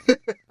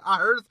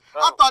 I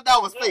thought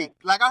that was fake.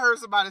 Like, I heard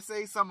somebody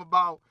say something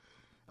about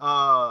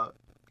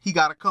he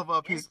got to cover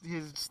up his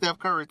Steph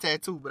Curry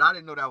tattoo, but I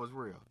didn't know that was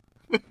real.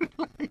 Yeah,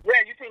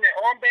 you seen that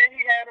armband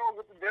he had on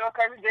with the Dell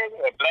Curry jersey,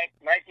 a black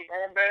Nike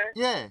armband?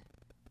 Yeah.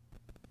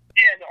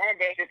 Yeah, the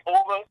armband is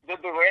over the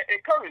Durant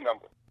and Curry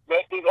number.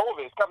 It's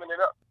over. It's coming it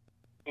up.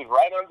 It's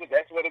right under.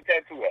 That's where the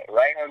tattoo at.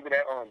 Right under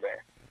that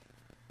armband.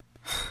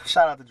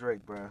 Shout out to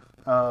Drake, bro.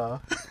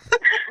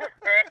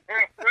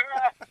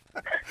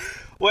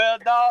 Well,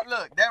 dog,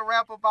 look, that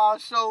wrap up our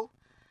show.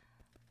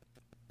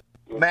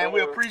 Man,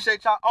 we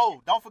appreciate y'all.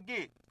 Oh, don't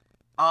forget,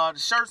 the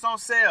shirts on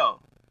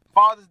sale.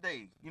 Father's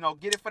Day.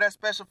 Get it for that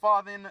special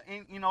father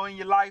in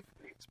your life.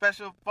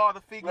 Special father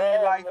figure in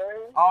your life.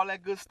 Man. All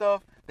that good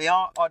stuff. They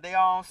all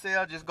on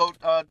sale. Just go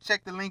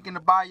check the link in the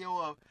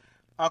bio of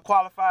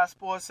Unqualified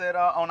Sports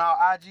on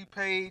our IG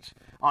page,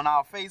 on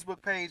our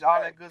Facebook page,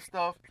 all that good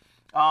stuff.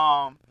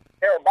 Buy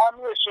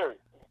me a shirt.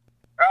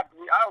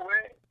 I'll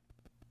wear it.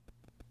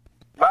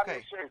 Buy me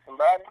a shirt,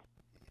 somebody.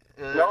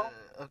 No?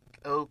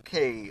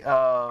 Okay.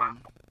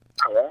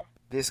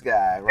 This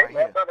guy right here.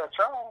 I thought I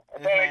tried.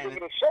 I give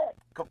it a shot.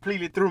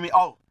 Completely threw me.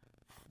 Oh,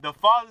 the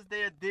Father's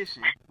Day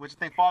edition, which I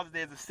think Father's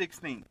Day is the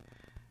 16th.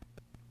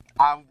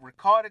 I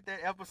recorded that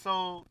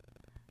episode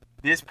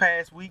this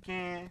past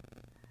weekend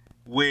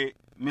with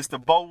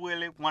Mr. Bo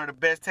Willett, one of the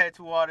best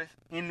tattoo artists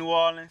in New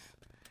Orleans,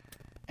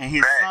 and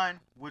his son,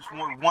 which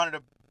was one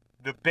of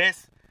the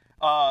best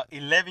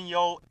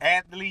 11-year-old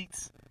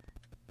athletes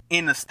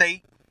in the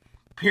state,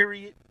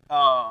 period.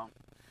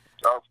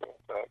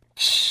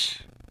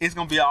 It's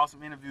going to be an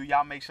awesome interview.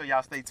 Y'all make sure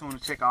y'all stay tuned to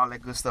check all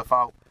that good stuff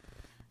out.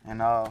 And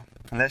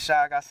unless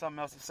y'all got something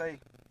else to say,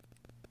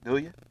 do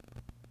you?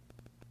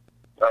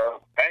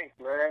 Thanks,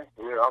 man.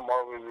 Yeah, I'm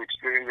always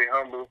extremely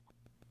humble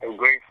and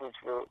grateful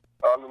for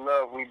all the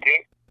love we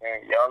get.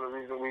 And y'all the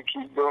reason we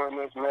keep doing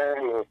this,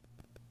 man, is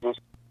just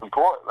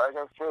support. Like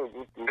I said,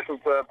 just listen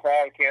to a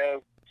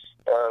podcast,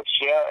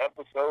 share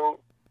episode,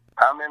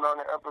 comment on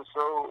the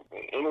episode.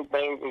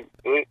 Anything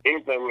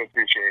we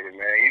appreciate it,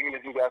 man. Even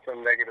if you got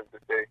something negative to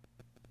say,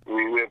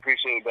 we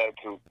appreciate that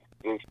too.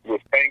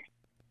 Just thanks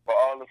for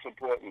all the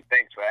support and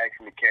thanks for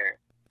actually caring.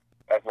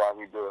 That's why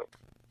we do it.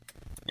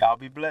 Y'all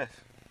be blessed.